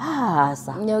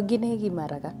aca nyongi nĩ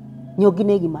ĩgimaraga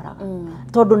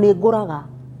tondũ nĩ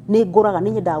ngũraga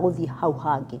nĩ nyendaga gũthiĩ hau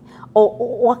hangĩ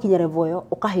ũgakinya level ĩyo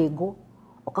ũkahĩngwo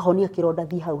ũkahonia kĩronda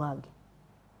thiĩ hau hangĩ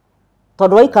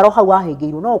tondũ waikara hau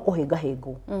wahĩngĩirwo no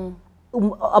ũkũhĩngahĩngwo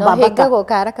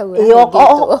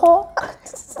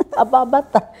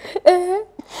abambata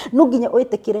no nginya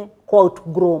wĩtĩkĩre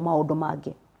outgrow maũndũ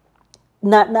mangĩ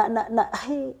na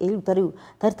rĩu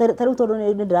tondũ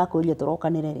nĩ ndĩrakũria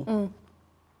tũrokanĩre rĩ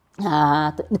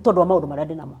nĩ tondũ wa maũndũ marĩa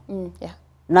ndĩ namo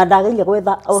na ndageria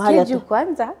gwetha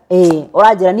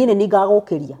ũranjĩra niĩ nĩ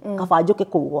ngagũkĩria kaba njũke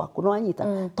kũu gwaku nĩ wanyita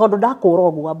tondũ ndakũra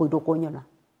ũguo Wambui ndũkũnyona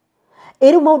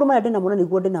rĩu maũndũ marĩa ndĩ namo na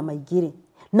nĩguo ndĩ na maingĩ rĩ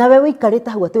nawe wĩikarĩte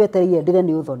hau atĩ wetereire ndĩre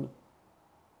nĩ ũthoni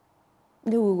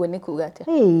rĩu ũguo nĩ kuga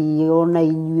atĩa ona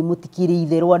inyuĩ mũtikĩrĩ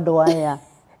itherũ andũ aya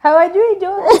hawajui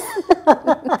Jones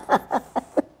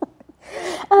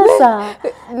asa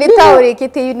nĩ ta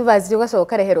ũrĩkĩtie university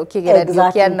ũgacoka reherwo kĩgeranio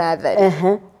kĩa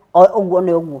natharĩ ũguo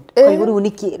nĩ ũguo rĩu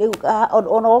nĩkĩ rĩu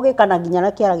ona ũgĩkana nginya na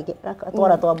kĩara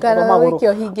twara twa magũrũ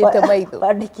kana ũhingĩte maitho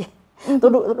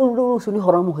tondũ rĩu ũcio nĩ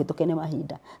ũhoro mũhĩtũke nĩ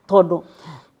mahinda tondũ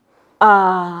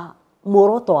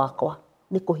muoroto wakwa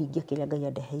nĩ kũhingia kĩrĩa Ngai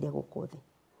andeheire gũkũ thĩ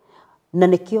na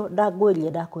nĩkĩo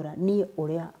ndakwĩra niĩ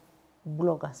ũrĩa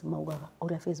bloggers maugaga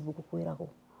ũrĩa Facebook kwĩragwo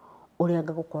ũrĩa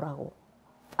ngagũkoragwo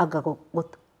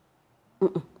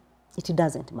it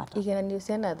doesn't matter igeranio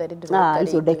cia natharĩ ndĩrota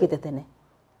icio ndekire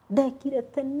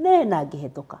tene na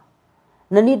ngĩhĩtũka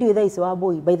na niĩ ndiũĩ thaa ici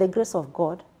Wambui by the grace of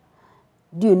God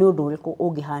ndiũĩ nĩ ũndũ ũrĩkũ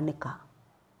ũngĩhanĩka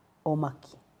o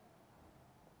maki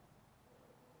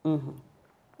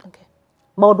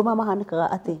maũndũ maya mahanĩkaga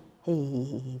atĩ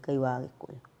Ngai wa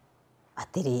Gĩkũyũ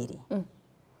atĩrĩrĩ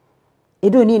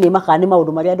ĩndũ niĩ nĩ makaga nĩ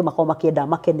maũndũ marĩa andũ makoragwo makĩenda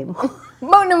makene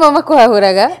mau nĩmo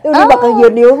makwahũraga rĩu nĩ makagio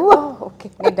nĩ ũguo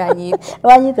nĩ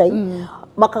wanyita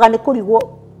makaga nĩ kũrigwo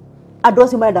andũ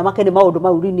acio marenda makene maũndũ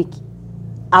mau rĩ nĩki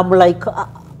I'm like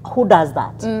who does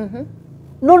that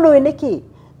no nĩ nĩkĩ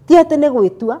ti atĩ nĩ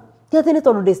gwĩtua ti atĩ nĩ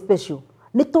tondũ ndĩ special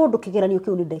nĩ tondũ kĩgeranio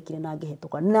kĩu nĩ ndekire na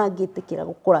ngĩhĩtũka na ngĩtĩkĩra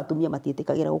gũkũra atumia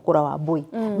matiĩtĩkagĩra gũkũra Wambui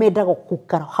mendaga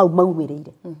gũkara hau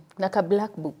maumĩrĩire na ka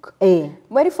black book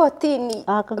mweri 14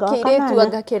 kĩrĩtu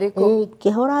anga kĩrĩkũ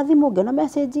kĩhora thimũ ngĩona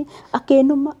message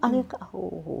akĩnuma agĩka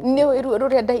nĩ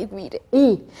rũrĩa ndaiguire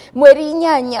mweri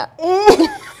 8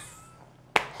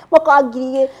 mwaka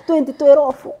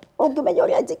 2012 ungimenya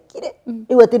uria njikire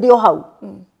riu ati ndio hau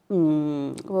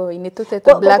Oi, ni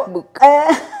tutete black book.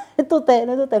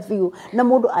 Tutete fiu na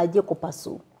mundu anjie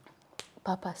kupasu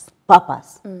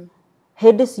purpose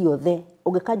hindi ciothe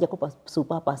ungikanja kupasu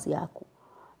purpose yaku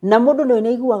na mundu ni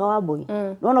aiguaga wambui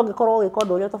nona ungikorwo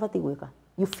ugikonda uria utabati gwika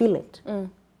you feel it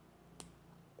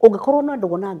ungikorwo na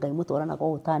ndugu na Ngai mutwarana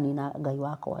kwa utani na Ngai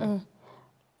wakwa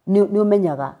ni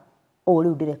umenyaga o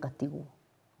riu ndireka tiguo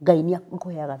Ngai ni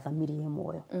akuheaga thamiri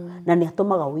imwe na ni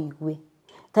atumaga wigue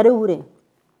tariu ri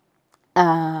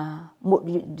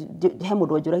he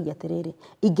mundu njuragia atiriri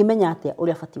ingimenya atia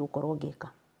uria bati gukorwo ngika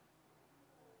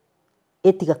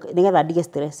etiga nigetha ndige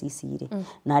stress ici ri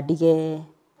na ndige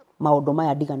maundu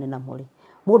maya ndigane na muri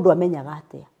mundu amenyaga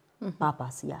atia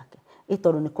purpose yake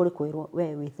itondu ni kuri kwirwo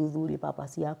we withuthurie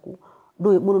purpose yaku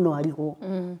mundu no arigwo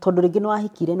tondu ringi no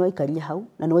wahikire no waikaria hau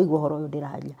na no waigua horo uyu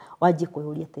ndiraharia wanjie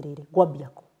kwiyuria atiriri ngwambia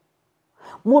ku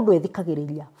mundu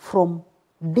ethikagiriria from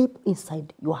deep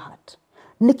inside your heart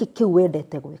niki kiu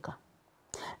wendete gwika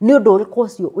ni undu uriku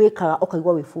ucio wikaga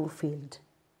ukaigua we fulfilled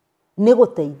ni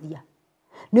guteithia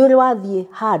ni uri wathie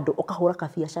handu ukahura ka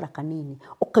biashara kanini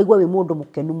ukaigua we mundu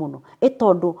mukenu muno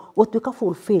itondu gutuika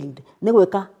fulfilled ni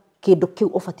gwika kindu kiu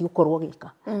ubati gukorwo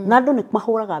gika na andu ni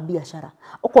mahuraga biashara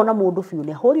ukona mundu biu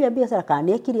ni ahurire biashara kana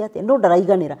ni ekiri atia no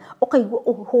ndaraiganira ukaigua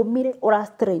uhumire ura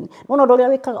strain no ndo ria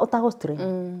wikaga utago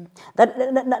strain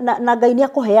na Ngai ni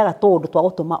akuheaga tondu twa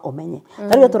gutuma umenye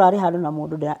tariyo turari handu na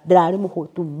mundu ndirari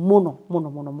muhutu muno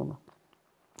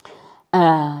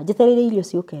jeterere irio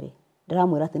ciukere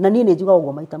ndiramwira ati na nie ni njuga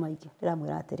uguo maita maingi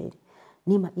ndiramwira atiriri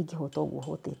nima ingihota uguo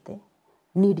hotete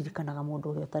ni ndirikanaga mundu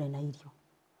uria utari na irio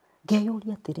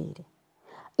ngeyuria atiriri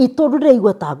itondu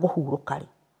ndiraigua ta nguhuruka ri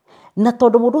na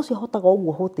tondu mundu ucio hotaga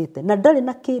uguo hotete na ndari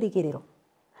na kirigiriro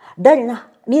ndari na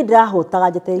ni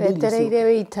ndirahotaga jetereire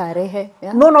witarehe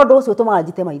no ndu ucio tumaga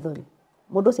njite maithori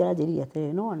mundu ucio aranjiriria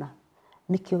atiriri nona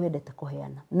nikio wendete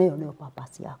kuheana niyo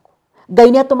purpose yaku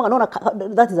Ngai ni atumaga nona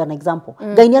that is an example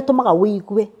Ngai ni atumaga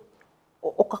wigue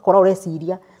ukakora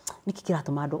ureciria niki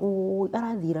kiratuma andu oi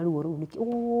arathira ruo ru niki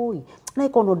oi na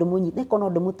ikono ndimunyi na ikono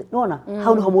ndimute nona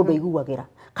hau niho mundu aiguagira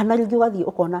kana ringi wathie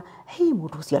ukona hei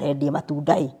mundu ucio arendia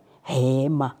matunda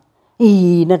hema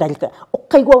na ndarika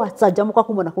ukaigua wacanjamuka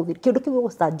kuma na kuthiri kindu kiu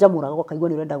gucanjamura ukaigua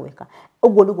ni urenda gwika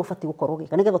uguo niguo bati gukorwo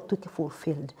gika nigetha tuike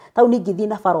fulfilled tau ningithie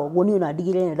na faro uguo ni una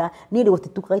ndigire nenda ni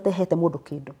ndigutituka itehete mundu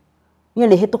kindu nie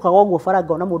ni hitukaga uguo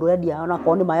faranga ona mundu endia ona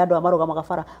ko ni mayandu amarugamaga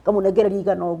fara kamunegereria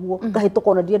igana uguo ngahituka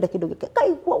ona ndienda kindu gike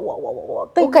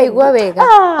ukaigua wega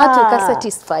atuika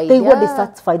satisfied kaigua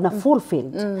dissatisfied na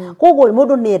fulfilled koguo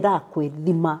mundu ni enda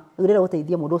kwithima urera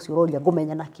guteithia mundu ucio uroria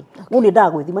ngumenya naki mundu ni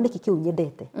nda gwithima niki kiu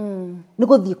nyendete ni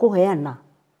guthie kuheana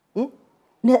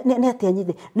ni atia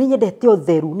nyithe ni nyendete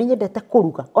utheru ni nyendete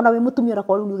kuruga ona we mutumia ona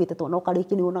kwa riu ni ugite twana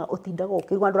ukariki ni ona utindaga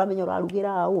ukiruga nduramenya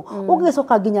urarugira u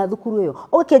ugicoka nginya thukuru iyo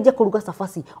ukienje kuruga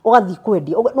cabaci ugathii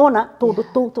kwendia nona tondu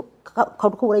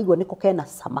kaundu kau uraigua niko kena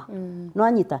sama no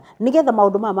anyita nigetha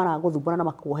maundu maya maraguthumbura na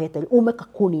makuohete ume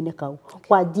kakunine kau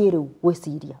kwa njiriu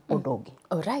gwiciria undongi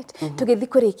alright tugithi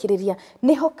kurikiriria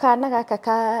niho kana gaka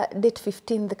ka date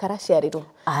 15th karaciarirwo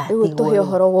riu tuhe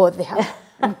uhoro wothe ha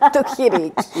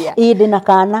tukirikia ndina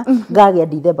kana ngagia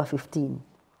December 15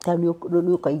 tani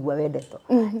ni ukaigua wendeto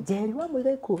Njeri wa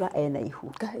Muigai kuga ena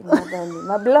ihu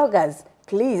ma bloggers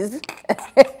please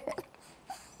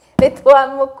letwa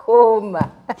mukoma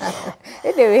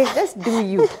anyway just do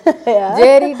you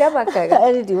Njeri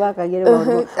ndamakaga ndiwakagire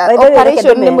maundu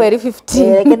operation ni mweri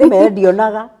 15 kende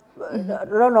medionaga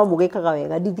no mugikaga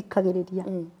wega ndithikagiriria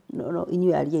no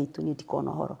inyu aria itu ni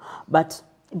tikona horo but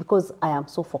because I am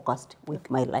so focused with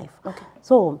my life. Okay.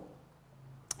 So,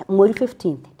 mweri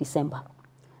 15th December,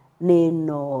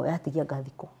 nino yatigia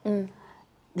gathiko.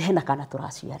 Hena kana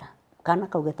turaciara. Kana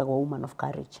kau getagwo woman of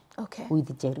courage. Okay. With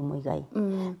Njeri Muigai.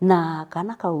 Na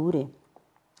kana kau ri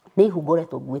ni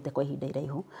ihugoretwo nguite kwa ihinda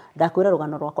iraihu. Ndakwira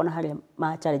rugano rwakwa na haria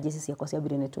ma challenges ciakwa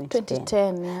ciambire ni 2010.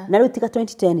 Yeah. Na riu tika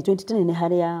 2010 ni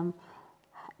haria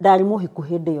ndari muhiku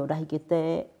hindi yo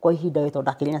ndahikite kwa ihinda weto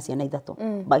ndakiri na ciana ithatu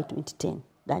by 2010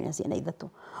 ndari na ciana ithatu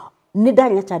ni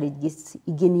ndari na challenges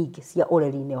ingi nyingi cia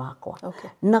ureri-ini wakwa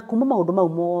na kuma maundu mau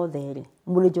mothe ri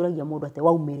muri njuragia mundu ate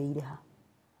waumireire ha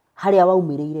haria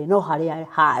waumireire no haria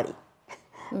hari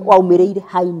waumireire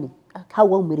haini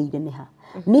hau waumireire ni ha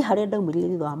ni haria ndaumireire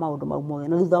thutha wa maundu mau mothe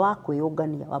na thutha wa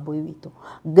kwiyungania wa boy witu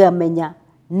ngamenya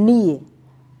nie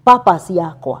purpose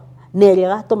yakwa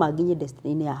neria gatuma nginye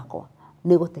destiny yakwa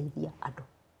ni guteithia andu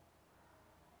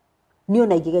ni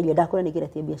ona ingigeria ndakora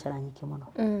nigeretie biashara nyingi muno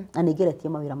na nigeretie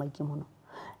mawira maingi muno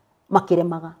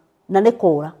makiremaga na ni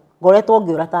kura ngoretwo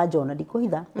ngiura ta Jona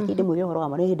ndikuhitha ikindi mwire horo wa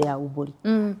mari hindi ya umburi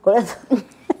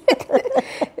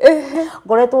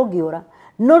ngoretwo ngiura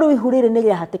no riu ihurire ni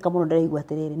rĩahatĩka mũno ndĩraigua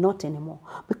atĩrĩrĩ not anymore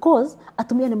because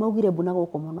atumia nĩ maugire mbuna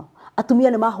gũkũ mũno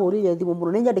atumia nĩ mahũrire thimũ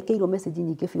mũno nĩ nyandĩkĩirwo message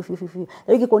nyingĩ biũ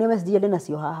rĩngĩ kuonia message ndĩ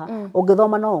nacio haha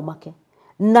ũngĩthoma no ũmake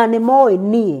na nĩ moĩ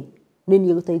niĩ nĩ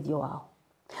niĩ gũteithio wao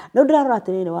no ndĩrarora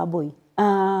atĩrĩrĩ Wambui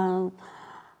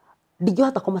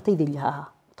ndingĩhota kũmateithĩria haha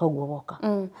toguo goka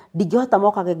ndingĩhota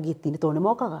mokage gate-inĩ tondũ nĩ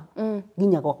mokaga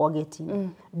nginya gwakwa gate-inĩ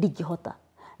ndingĩhota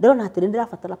ndĩrona atĩrĩ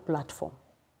ndĩrabatara platform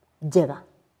njega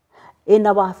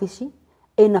ina wabici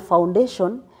ina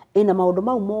foundation ina maundu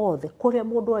mau mothe kuria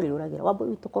mundu ari uragira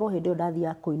Wambui tukorwo hindi yo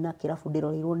ndathia kuina kirabu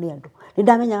ndirorirwo ni andu ni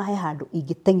ndamenyaga he handu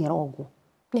ingitengera oguo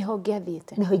niho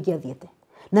ngiathiete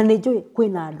na nĩ njũĩ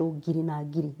kwĩna andũ ngiri na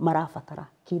ngiri marabatara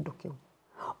kĩndũ kĩu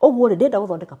ũguo rĩ ndĩrenda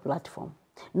gũthondeka platform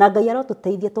na Ngai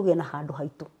arotũteithia tũgĩe na handũ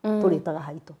haitũ tũrĩtaga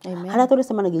haitũ harĩa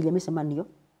tũrĩcemanagĩria mĩcemanio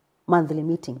monthly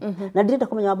meeting na ndĩrenda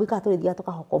kũmenya Wambui kana tũrĩthiaga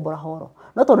tũkahokombora horo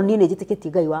no tondũ niĩ nĩ njĩtĩkĩtie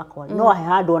Ngai wakwa no ahe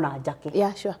handũ ona njake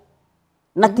yeah sure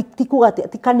na tikuga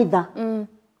ti kanitha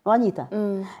wanyita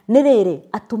nĩ rĩrĩ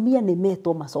atumia nĩ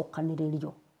metwo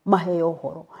macokanĩrĩrio maheo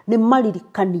horo nĩ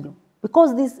maririkanio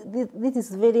because this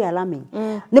is very alarming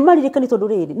nĩ maririkani tondũ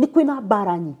rĩrĩ nĩ kwĩna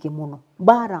mbara nyingĩ mũno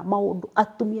mbara maũndũ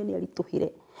atumia nĩ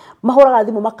arituhire mahũraga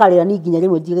thimũ makarĩra ni nginya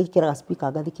rĩmwe njigĩkĩraga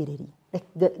speaker ngathikĩrĩria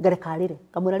ngarekarĩre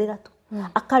kamwĩra rĩra tu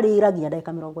akarĩra nginya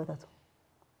ndagĩka 30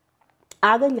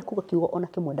 ageria kuga kiugo ona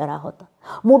kĩmwe ndarahota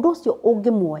mũndũ ũcio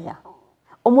ũngĩmuoya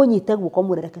ũmũnyite guoko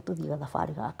mũrereke tũthiĩ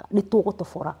gathabarĩ gaka nĩ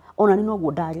tũgũtobora ona ni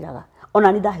noguo ndarĩraga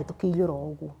ona ni ndahĩtũkĩirio ro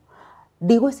ũguo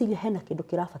ndigwĩciria hena kĩndũ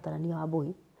kĩrabatarania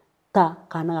Wambui ta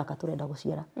kana gaka tũrenda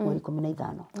gũciara mweri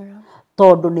 15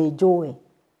 tondũ nĩ njũĩ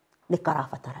nĩ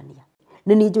karabatarania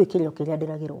nĩ niĩ njũĩ kĩrĩa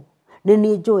ndĩragĩrwo nĩ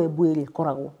niĩ njũĩ mbũĩrĩ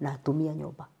koragwo na atumia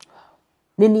nyũmba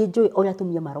nĩ niĩ njũĩ ũrĩa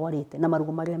atumia marwarĩte na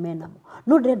marugo marĩa menamo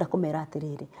no ndĩrenda kũmera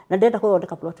atĩrĩrĩ na ndĩrenda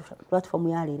gũthondeka platform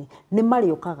ya rĩrĩ nĩ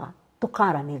marĩũkaga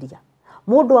tũkaranĩria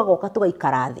mũndũ agoka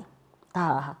tũgaikara thĩ ta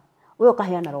haha ũyũ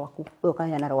kaheana rwaku ũyũ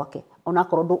kaheana rwake ona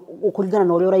korwo ũkũringana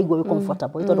na ũrĩa ũraigua wĩ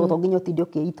comfortable tondũ to nginya ũtinde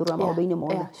ũkĩitũra maũndũ-inĩ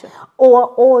mothe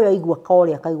ũyũ aigua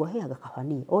korĩa kaigua he anga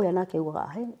kabani ũyũ nake aiguaga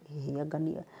he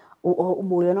angania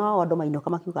ũmũrĩa na andũ mainũka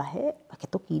makiuga he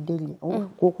akĩtũkindĩrie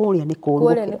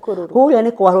kũrĩa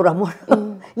nĩ kwarũra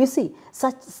mũno you see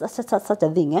such a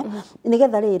thing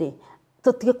nĩgetha rĩrĩ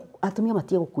tũtige atumia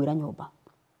matige gũkuĩra nyũmba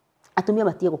atumia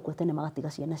matige gũkua tene magatiga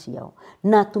ciana ciao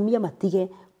na atumia matige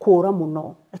kũra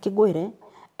mũno reke ngwĩre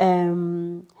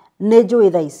nĩ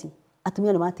njũĩ thaa ici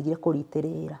atumia nĩ matigire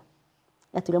kũritĩrĩra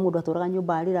atũrĩa mũndũ atũraga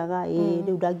nyũmba arĩraga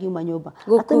rĩu ndangiuma nyũmba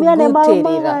atumia nĩ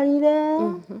maumagarire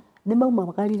nĩ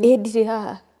maumagarire ndirĩ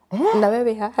haha na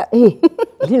wewe haha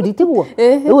rĩu ritiguo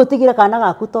rĩu ũtigire kana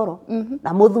gaku toro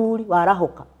na mũthuri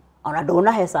warahũka ona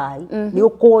ndũnahe cai nĩ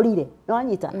ũkũrire nĩ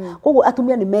wanyita koguo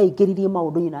atumia nĩ meingĩririe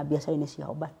maũndũ-inĩ na biacara-inĩ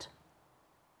ciao but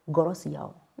ngoro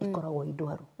ciao ikoragwo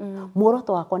indwaru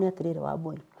muoroto wakwa nĩ atĩrĩrĩ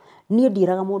Wambui niĩ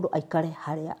ndiĩraga mũndũ aikare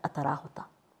harĩa atarahota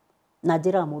na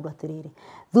njĩraga mũndũ atĩrĩrĩ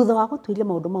thutha wa gũtuĩria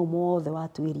maũndũ mau mothe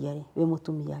watuĩria rĩ wĩ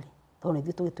mũtumia rĩ tondũ nĩ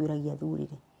ithuĩ tũgĩtuĩragia athuri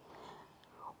rĩ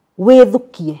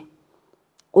wĩthũkie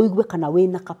ũigue kana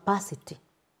wĩna capacity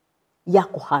ya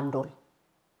kũhandle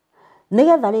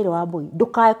nĩgetha rĩrĩ Wambui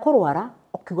ndũkae kũrwara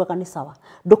ũkiugaga nĩ sawa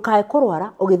ndũkae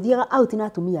kũrwara ũgĩthiaga out na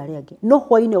atumia arĩa angĩ no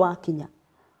hwainĩ wakinya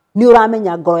nĩ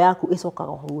ũramenya ngoro yaku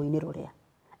ĩcokaga huo-inĩ rũrĩa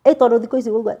tondũ thikũ ici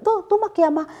ũguo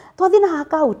tũmakĩama twathiĩ na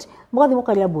haka out mũgathiĩ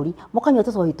mũkarĩa mbũri mũkanyua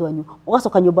tũcohi twanyu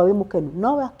ũgacoka nyũmba wĩ mũkenu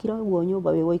no wakira ũguo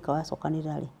nyũmba wĩ gũika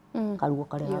wacokanĩrĩra rĩ karugo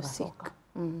karĩa gagacoka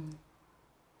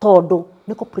tondũ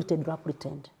nĩ kũ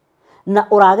pretend na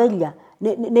ũrageria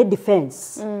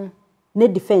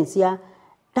nĩ defense ya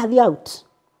ndathi out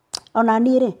ona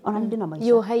niĩ rĩ ona nĩ ndĩna maica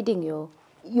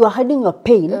you are hiding your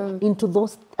pain into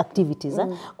those activities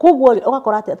koguo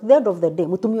ũgakora atĩ at the end of the day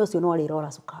mũtumia ũcio no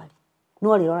arĩrora cukari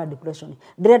no arĩrora depression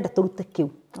ndĩrenda tũrute kĩu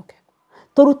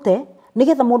tũrute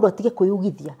nĩgetha mũndũ atige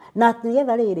kwĩugithia na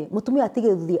nĩgetha rĩrĩ mũtumia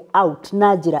atige gũthiĩ out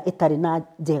na njĩra ĩtarĩ na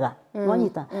njega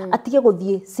wanyita atige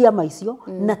gũthiĩ ciama icio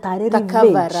na tarĩ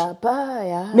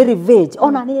revenge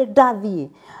ona nĩ ndathiĩ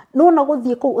no na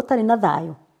gũthiĩ kũu ũtarĩ na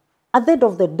thayũ at the end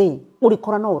of the day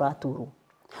ũrĩkora no ũraturwo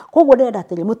koguo ndĩrenda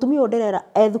atĩrĩ mũtumia ũyũ ndĩrenda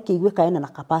ethukie igue kaena na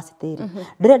capacity rĩ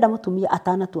ndĩrenda mũtumia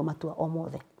atanatua matua o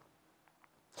mothe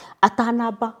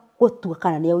atanamba gũtua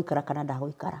kana nĩ egũikara kana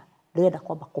ndagũikara ndĩrenda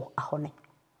kwamba ahone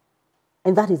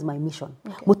and that is my mission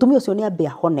mũtumia ũcio nĩ ambe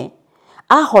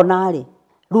ahona rĩ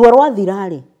ruo rwathira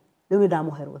rĩ rĩu nĩ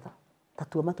ndamũhe rũtha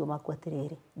tatua matua maku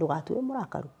atĩrĩrĩ ndũgatue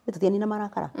mũrakaru tũtianina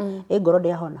marakara ngoro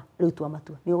ndĩahona rĩu tua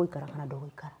matua nĩ ũgũikara kana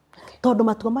ndũgũikara tondũ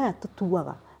matua maya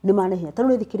tũtuaga nĩ manehia tarũ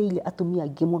nĩ thikĩrĩirie atumia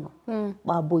aingĩ mũno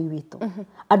wa mbũi witũ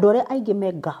andũ arĩa aingĩ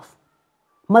me gafu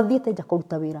mathiĩte nja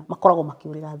kũruta wĩra makoragwo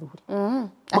makĩũrĩra athuri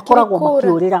makoragwo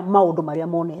makĩũrĩra maũndũ marĩa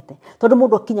monete tondũ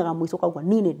mũndũ akinyaga mũico kauga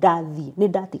niĩ nĩ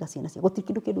ndatiga ciana cia gũtirĩ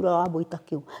kĩndũ kĩnduraga wa mbũi ta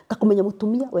kĩu ta kũmenya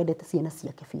mũtumia wendete ciana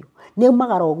ciake biũ nĩ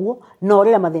aumagara ũguo na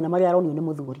ũrĩra mathĩna marĩa aronio nĩ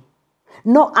mũthuri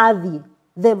no athiĩ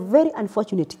the very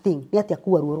unfortunate thing nĩ atĩ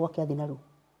akua ruo rwake athiĩ narua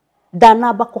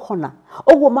ndanamba kũhona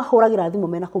ũguo mahũragĩra thimũ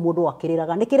mena kũ mũndũ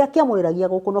wakĩrĩraga nĩ kĩrĩa kĩamũrĩragia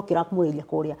gũkũ no kĩramũrĩria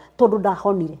kũrĩa tondũ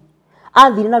ndahonire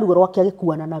athire na ruo rwake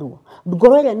agĩkuana naruo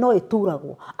ngoro ĩrĩa no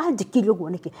ĩturagwo anjikirie ũguo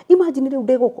nĩkĩ imagine rĩu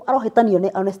ndĩ gũkũ arohetanio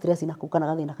nĩ stress na kũu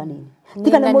kana gathĩna kanini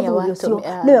tiga nĩ mũthuri ũcio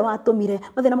nĩwe watũmire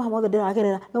mathĩna maha mothe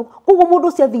ndĩragerera ũguo mũndũ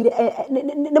ũcio athire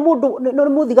nĩ mũndũ nĩ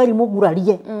mũthigari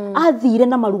mũgurarie athire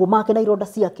na maruo make na ironda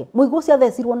ciake mũigua ũcio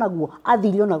athecirwo naguo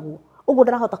athirio naguo ũguo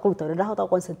ndarahota kũruta wĩra ndarahota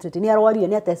concentrate nĩ arwarire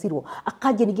nĩ atecirwo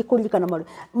akanjia ningĩ kũririkana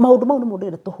maũndũ mau nĩ mũndũ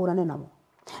enda tũhũrane namo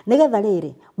nĩgetha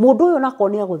rĩrĩ mũndũ ũyũ nako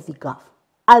nĩ agũthiga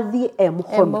athiĩ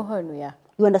mũhonu ya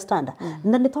you understand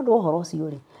na nĩ tondũ ũhoro ũcio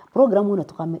rĩ program ĩno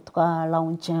tuka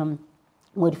launch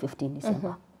mweri 15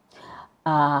 December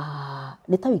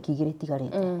nĩ ta wiki igĩrĩ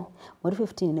itigarĩte mweri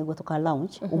 15 nĩguo tuka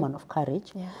launch Woman of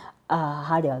Courage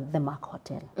harĩa the Mark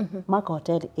Hotel Mark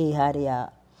Hotel harĩa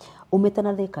umĩte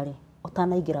na Thĩka rĩ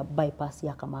ũtanaingĩra bypass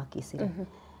ya Kamakis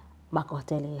Mark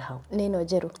Hotel hau ĩno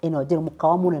njerũ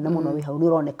mũkawa mũnene mũno wĩ hau nĩ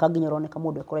ũroneka nginya ũroneka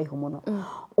mũndũ ekũraihu mũno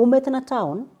umĩte na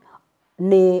town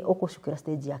nĩ ũkũcukĩra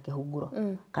stage ya kĩhunguro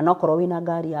kana okorwo wĩna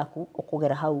ngari yaku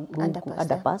ũkũgera hau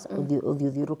underpass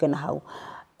ũthiũrũke na hau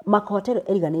Mark Hotel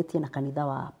ĩriganĩtie na kanitha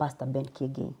wa Pastor Ben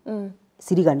Kĩengei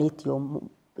ciriganĩtio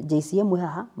JC ĩmwe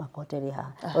haha Mark Hotel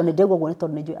haha tondũ nĩ ndĩguo nĩ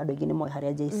tondũ nĩ njũĩ andũ aingĩ nĩ moĩ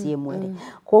harĩa JC ĩmwe rĩ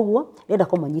koguo ndĩrenda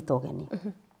kũmanyita ũgeni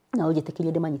na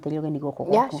ũnjĩtĩkĩrie ndĩmanyitĩrie ũgeni gũkũ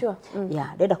gwaku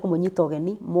ndĩrenda kũmũnyita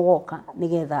ũgeni mũgoka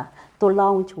nĩgetha to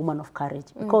launch Woman of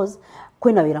Courage because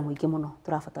kwĩna wĩra mũingĩ mũno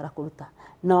tũrabatara kũruta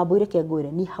na wambũire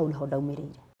kĩengũire ni hau niho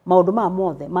ndaumĩrĩire maũndũ ma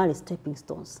mothe marĩ stepping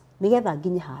stones nĩgetha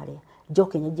nginye harĩa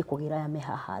njoke nyanjie kũgĩra aya me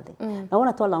haha thĩ na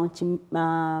wona twa launch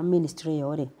ministry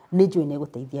yo rĩ nĩ njũĩ nĩ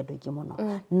gũteithia andũ aingĩ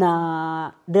mũno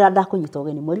na ndĩrenda kũnyita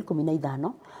ũgeni mweri 15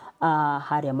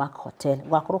 harĩa Mark Hotel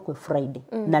gwakorwo kwĩ Friday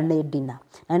na nĩ dinner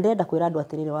na ndĩrenda kwĩra andũ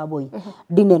atĩrĩrĩ wa boy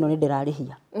dinner ĩno nĩ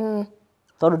ndĩrarĩhia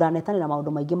tondũ ndanetanĩra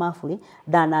maũndũ maingĩ ma bũrĩ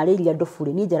ndanarĩria andũ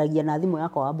bũrĩ niĩ njaragia na thimũ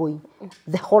yakwa wa boy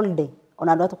the whole day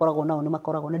ona andũ tũkoragwo nao nĩ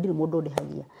makoragwo na ndirĩ mũndũ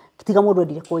ndĩhagia tiga mũndũ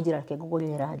ndire kũnjĩra reke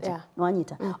ngũgũrĩre raja nĩ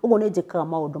wanyita ũguo nĩ njĩkaga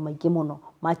maũndũ maingĩ mũno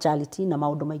ma charity na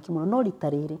maũndũ maingĩ mũno no rita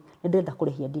rĩrĩ nĩ ndĩrenda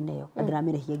kũrĩhia dinner ĩyo na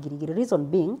ndĩramĩrĩhia ngirigiri reason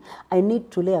being I need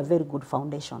to lay a very good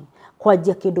foundation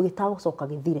kwanjia kĩndũ gĩtagũcoka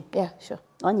gĩthire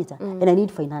wanyita and I need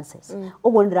finances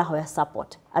ũguo nĩ ndĩrahoya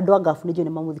support andũ angafu nĩ njũĩ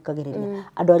nĩ mamũthikagĩrĩria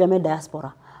andũ arĩa me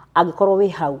diaspora angĩkorwo wĩ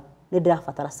hau nĩ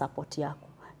ndĩrabatara support yaku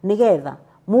nĩgetha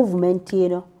movement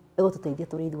ĩno egũtũteithia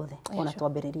tũrĩ ithuothe ona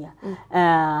twambĩrĩria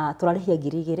tũrarĩhia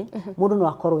ngiri igĩrĩ mũndũ no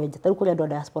akorwo nja tarĩu kũrĩ andũ a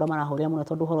diaspora marahũrĩra mũno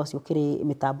tondũ ũhoro ũcio ũkĩrĩ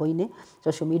mĩtambo-inĩ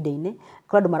social media-inĩ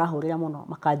kũrĩ andũ marahũrĩra mũno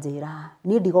makanjĩra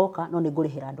niĩ ndigoka no nĩ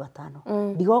ngũrĩhĩra andũ atano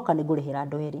ndigoka nĩ ngũrĩhĩra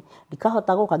andũ erĩ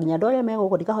ndikahota gũka nginya andũ arĩa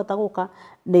megũkũ ndikahota gũka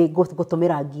nĩ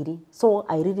ngũtũmĩra ngiri so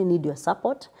I really need your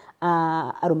support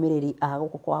arũmĩrĩri a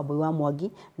gũkũ kwa Mbui wa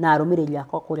Mwangi na arũmĩrĩri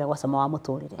akwa kũrĩa gwa Cama wa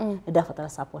Mũtũrĩre nĩ ndabatara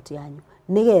support yanyu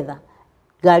nĩgetha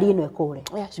ngari ĩno ĩkũre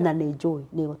na nĩ njũĩ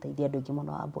nĩ gũteithia andũ aingĩ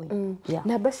mũno wa Mbui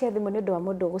namba cia thimũ nĩ ũndũ wa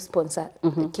mũndũ gũsponsor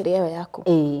kĩrĩa ĩyo yaku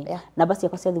namba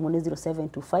ciakwa cia thimũ nĩ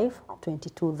 0725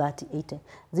 22 30 80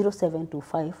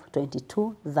 0725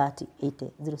 22 30 80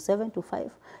 0725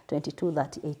 22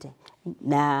 30 80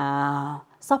 na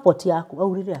support yaku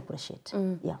I really appreciate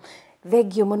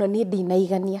thengio mũno niĩ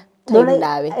ndinaigania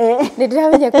nawe nĩ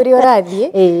ndĩramenya kũrĩa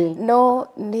ũrathiĩ no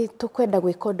nĩ tũkwenda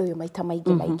gwĩka ũndũ ũyũ maita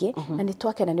maingĩ na nĩ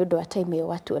twakena nĩ ũndũ wa time ĩyo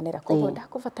watuonera koguo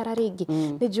ndakũbatara rĩngĩ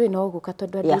nĩ njũĩ no ũgũka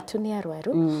tondũ andũ aitũ nĩ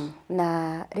arwaru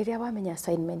na rĩrĩa wamenya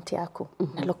assignment yaku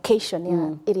na location ya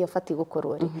ĩrĩa ũbatiĩ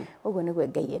gũkorwo rĩ ũguo nĩguo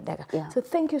Ngai endaga so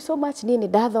thank you so much niĩ nĩ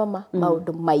ndathoma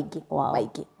maũndũ maingĩ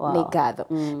nĩ ngatho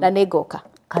na nĩ ngoka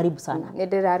karibu sana nĩ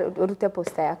ndĩrarute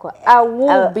poster yakwa I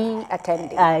will be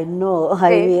attending I know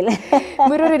I will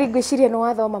mwĩroreri ngwĩciria nĩ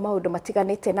wathoma maũndũ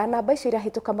matiganĩte na namba icio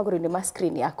irahĩtũka magũrũ-inĩ ma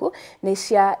screen yaku nĩ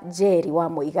cia Njeri Wa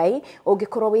Muigai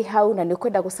ũngĩkorwo wĩ hau na nĩ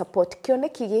ũkwenda gũsupport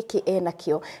kĩoneki gĩkĩ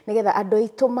enakĩo nĩgetha andũ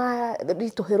aitũ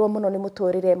maritũhĩrwo mũno nĩ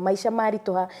mũtũrĩre maica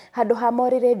maritũha handũ ha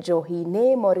morĩre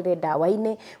njohi-inĩ morĩre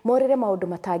ndawa-inĩ morĩre maũndũ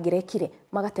matangĩrekire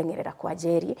magatengerera kwa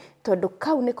Njeri tondu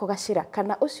kau niko gacira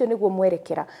kana ucio niguo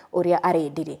mwerekera uria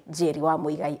arendire Njeri wa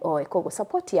Muigai oe. Koguo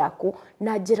support yaku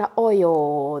na njira o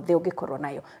yothe ungikorwo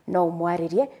nayo no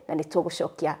umwaririe na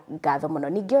nitugucokia ngatho muno.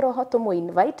 Ningi oroho tumu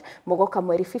invite mugoka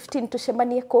mweri 15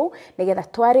 tucemanie kuu nigetha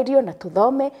twaririo na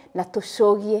tuthome na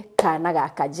tucogie kana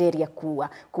gaka Njeri akua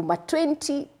kuma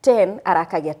 2010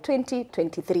 arakagia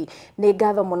 2023. Ni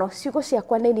ngatho muno. Ciugo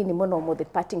ciakwa ni nini muno muthi.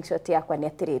 Parting shot yakwa ni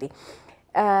atiriri,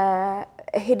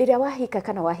 hindi ria wahika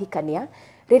kana wahikania,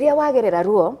 riria wagerera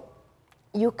ruo,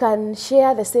 you can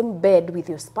share the same bed with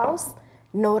your spouse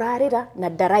no rarira na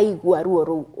ndaraigua ruo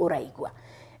ruu uraigua.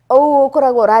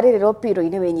 Ukoragwo raririro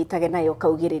piro-ini winyitage nayo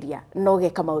kaugiriria no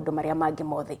geka maundu maria mangi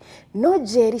mothe. No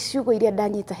Njeri ciugo iria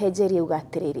ndanyita he Njeri auga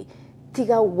atiriri,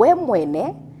 tiga we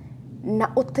mwene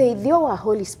na uteithio wa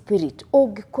Holy Spirit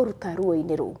ungikuruta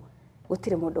ruo-ini ruu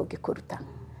gutire mundu ungikuruta.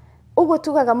 Uguo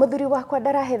tugaga muthuri wakwa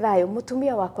ndarahe thayo,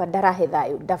 mutumia wakwa ndarahe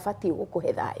thayo, ndabati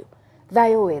gukuhe thayo.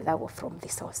 Thayo wethagwo from the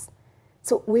source.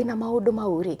 So wina maundu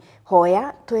mau ri,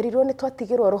 hoya twerirwo ni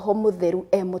twatigirwo roho mutheru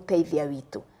muteithia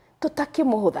witu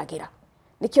tutakimuhuthagira.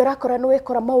 Nikio rakora no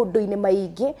wekora maundu-ini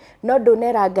maingi no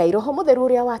ndunera Ngai roho mutheru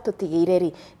uria watutigire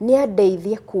ri ni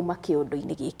andeithie kuma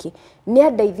kiundu-ini giki, ni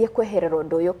andeithie kweherera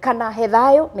undu uyu kana he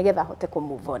thayo nigetha hote ku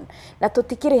move on. Na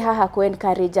tutikiri haha ku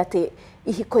encourage ati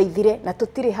ihiko ithire, na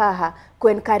tutiri haha ku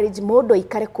encourage mundu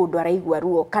ikare kundu araigua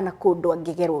ruo kana kundu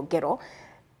angigerwo ngero.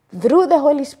 Through the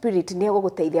Holy Spirit ni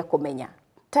eguguteithia kumenya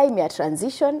time ya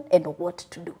transition and what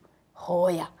to do.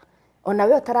 Hoya ona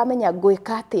we utaramenya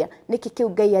ngwika atia niki kiu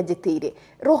Ngai anjitire,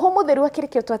 roho mutheru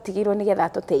akirikio twatigirwo nigetha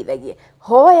tuteithagie.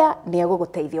 Hoya ni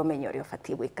eguguteithia umenye uria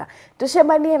ubatie gwika.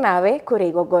 Tucemanie nawe kuri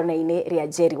igongona-ini ria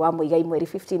Njeri wa Muigai mweri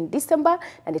 15 December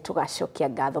na nitugacokia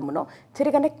ngatho muno.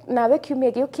 Turigane nawe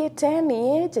kiumia giukite.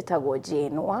 Ni njitagwo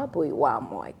Njeri wa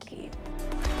Muigai.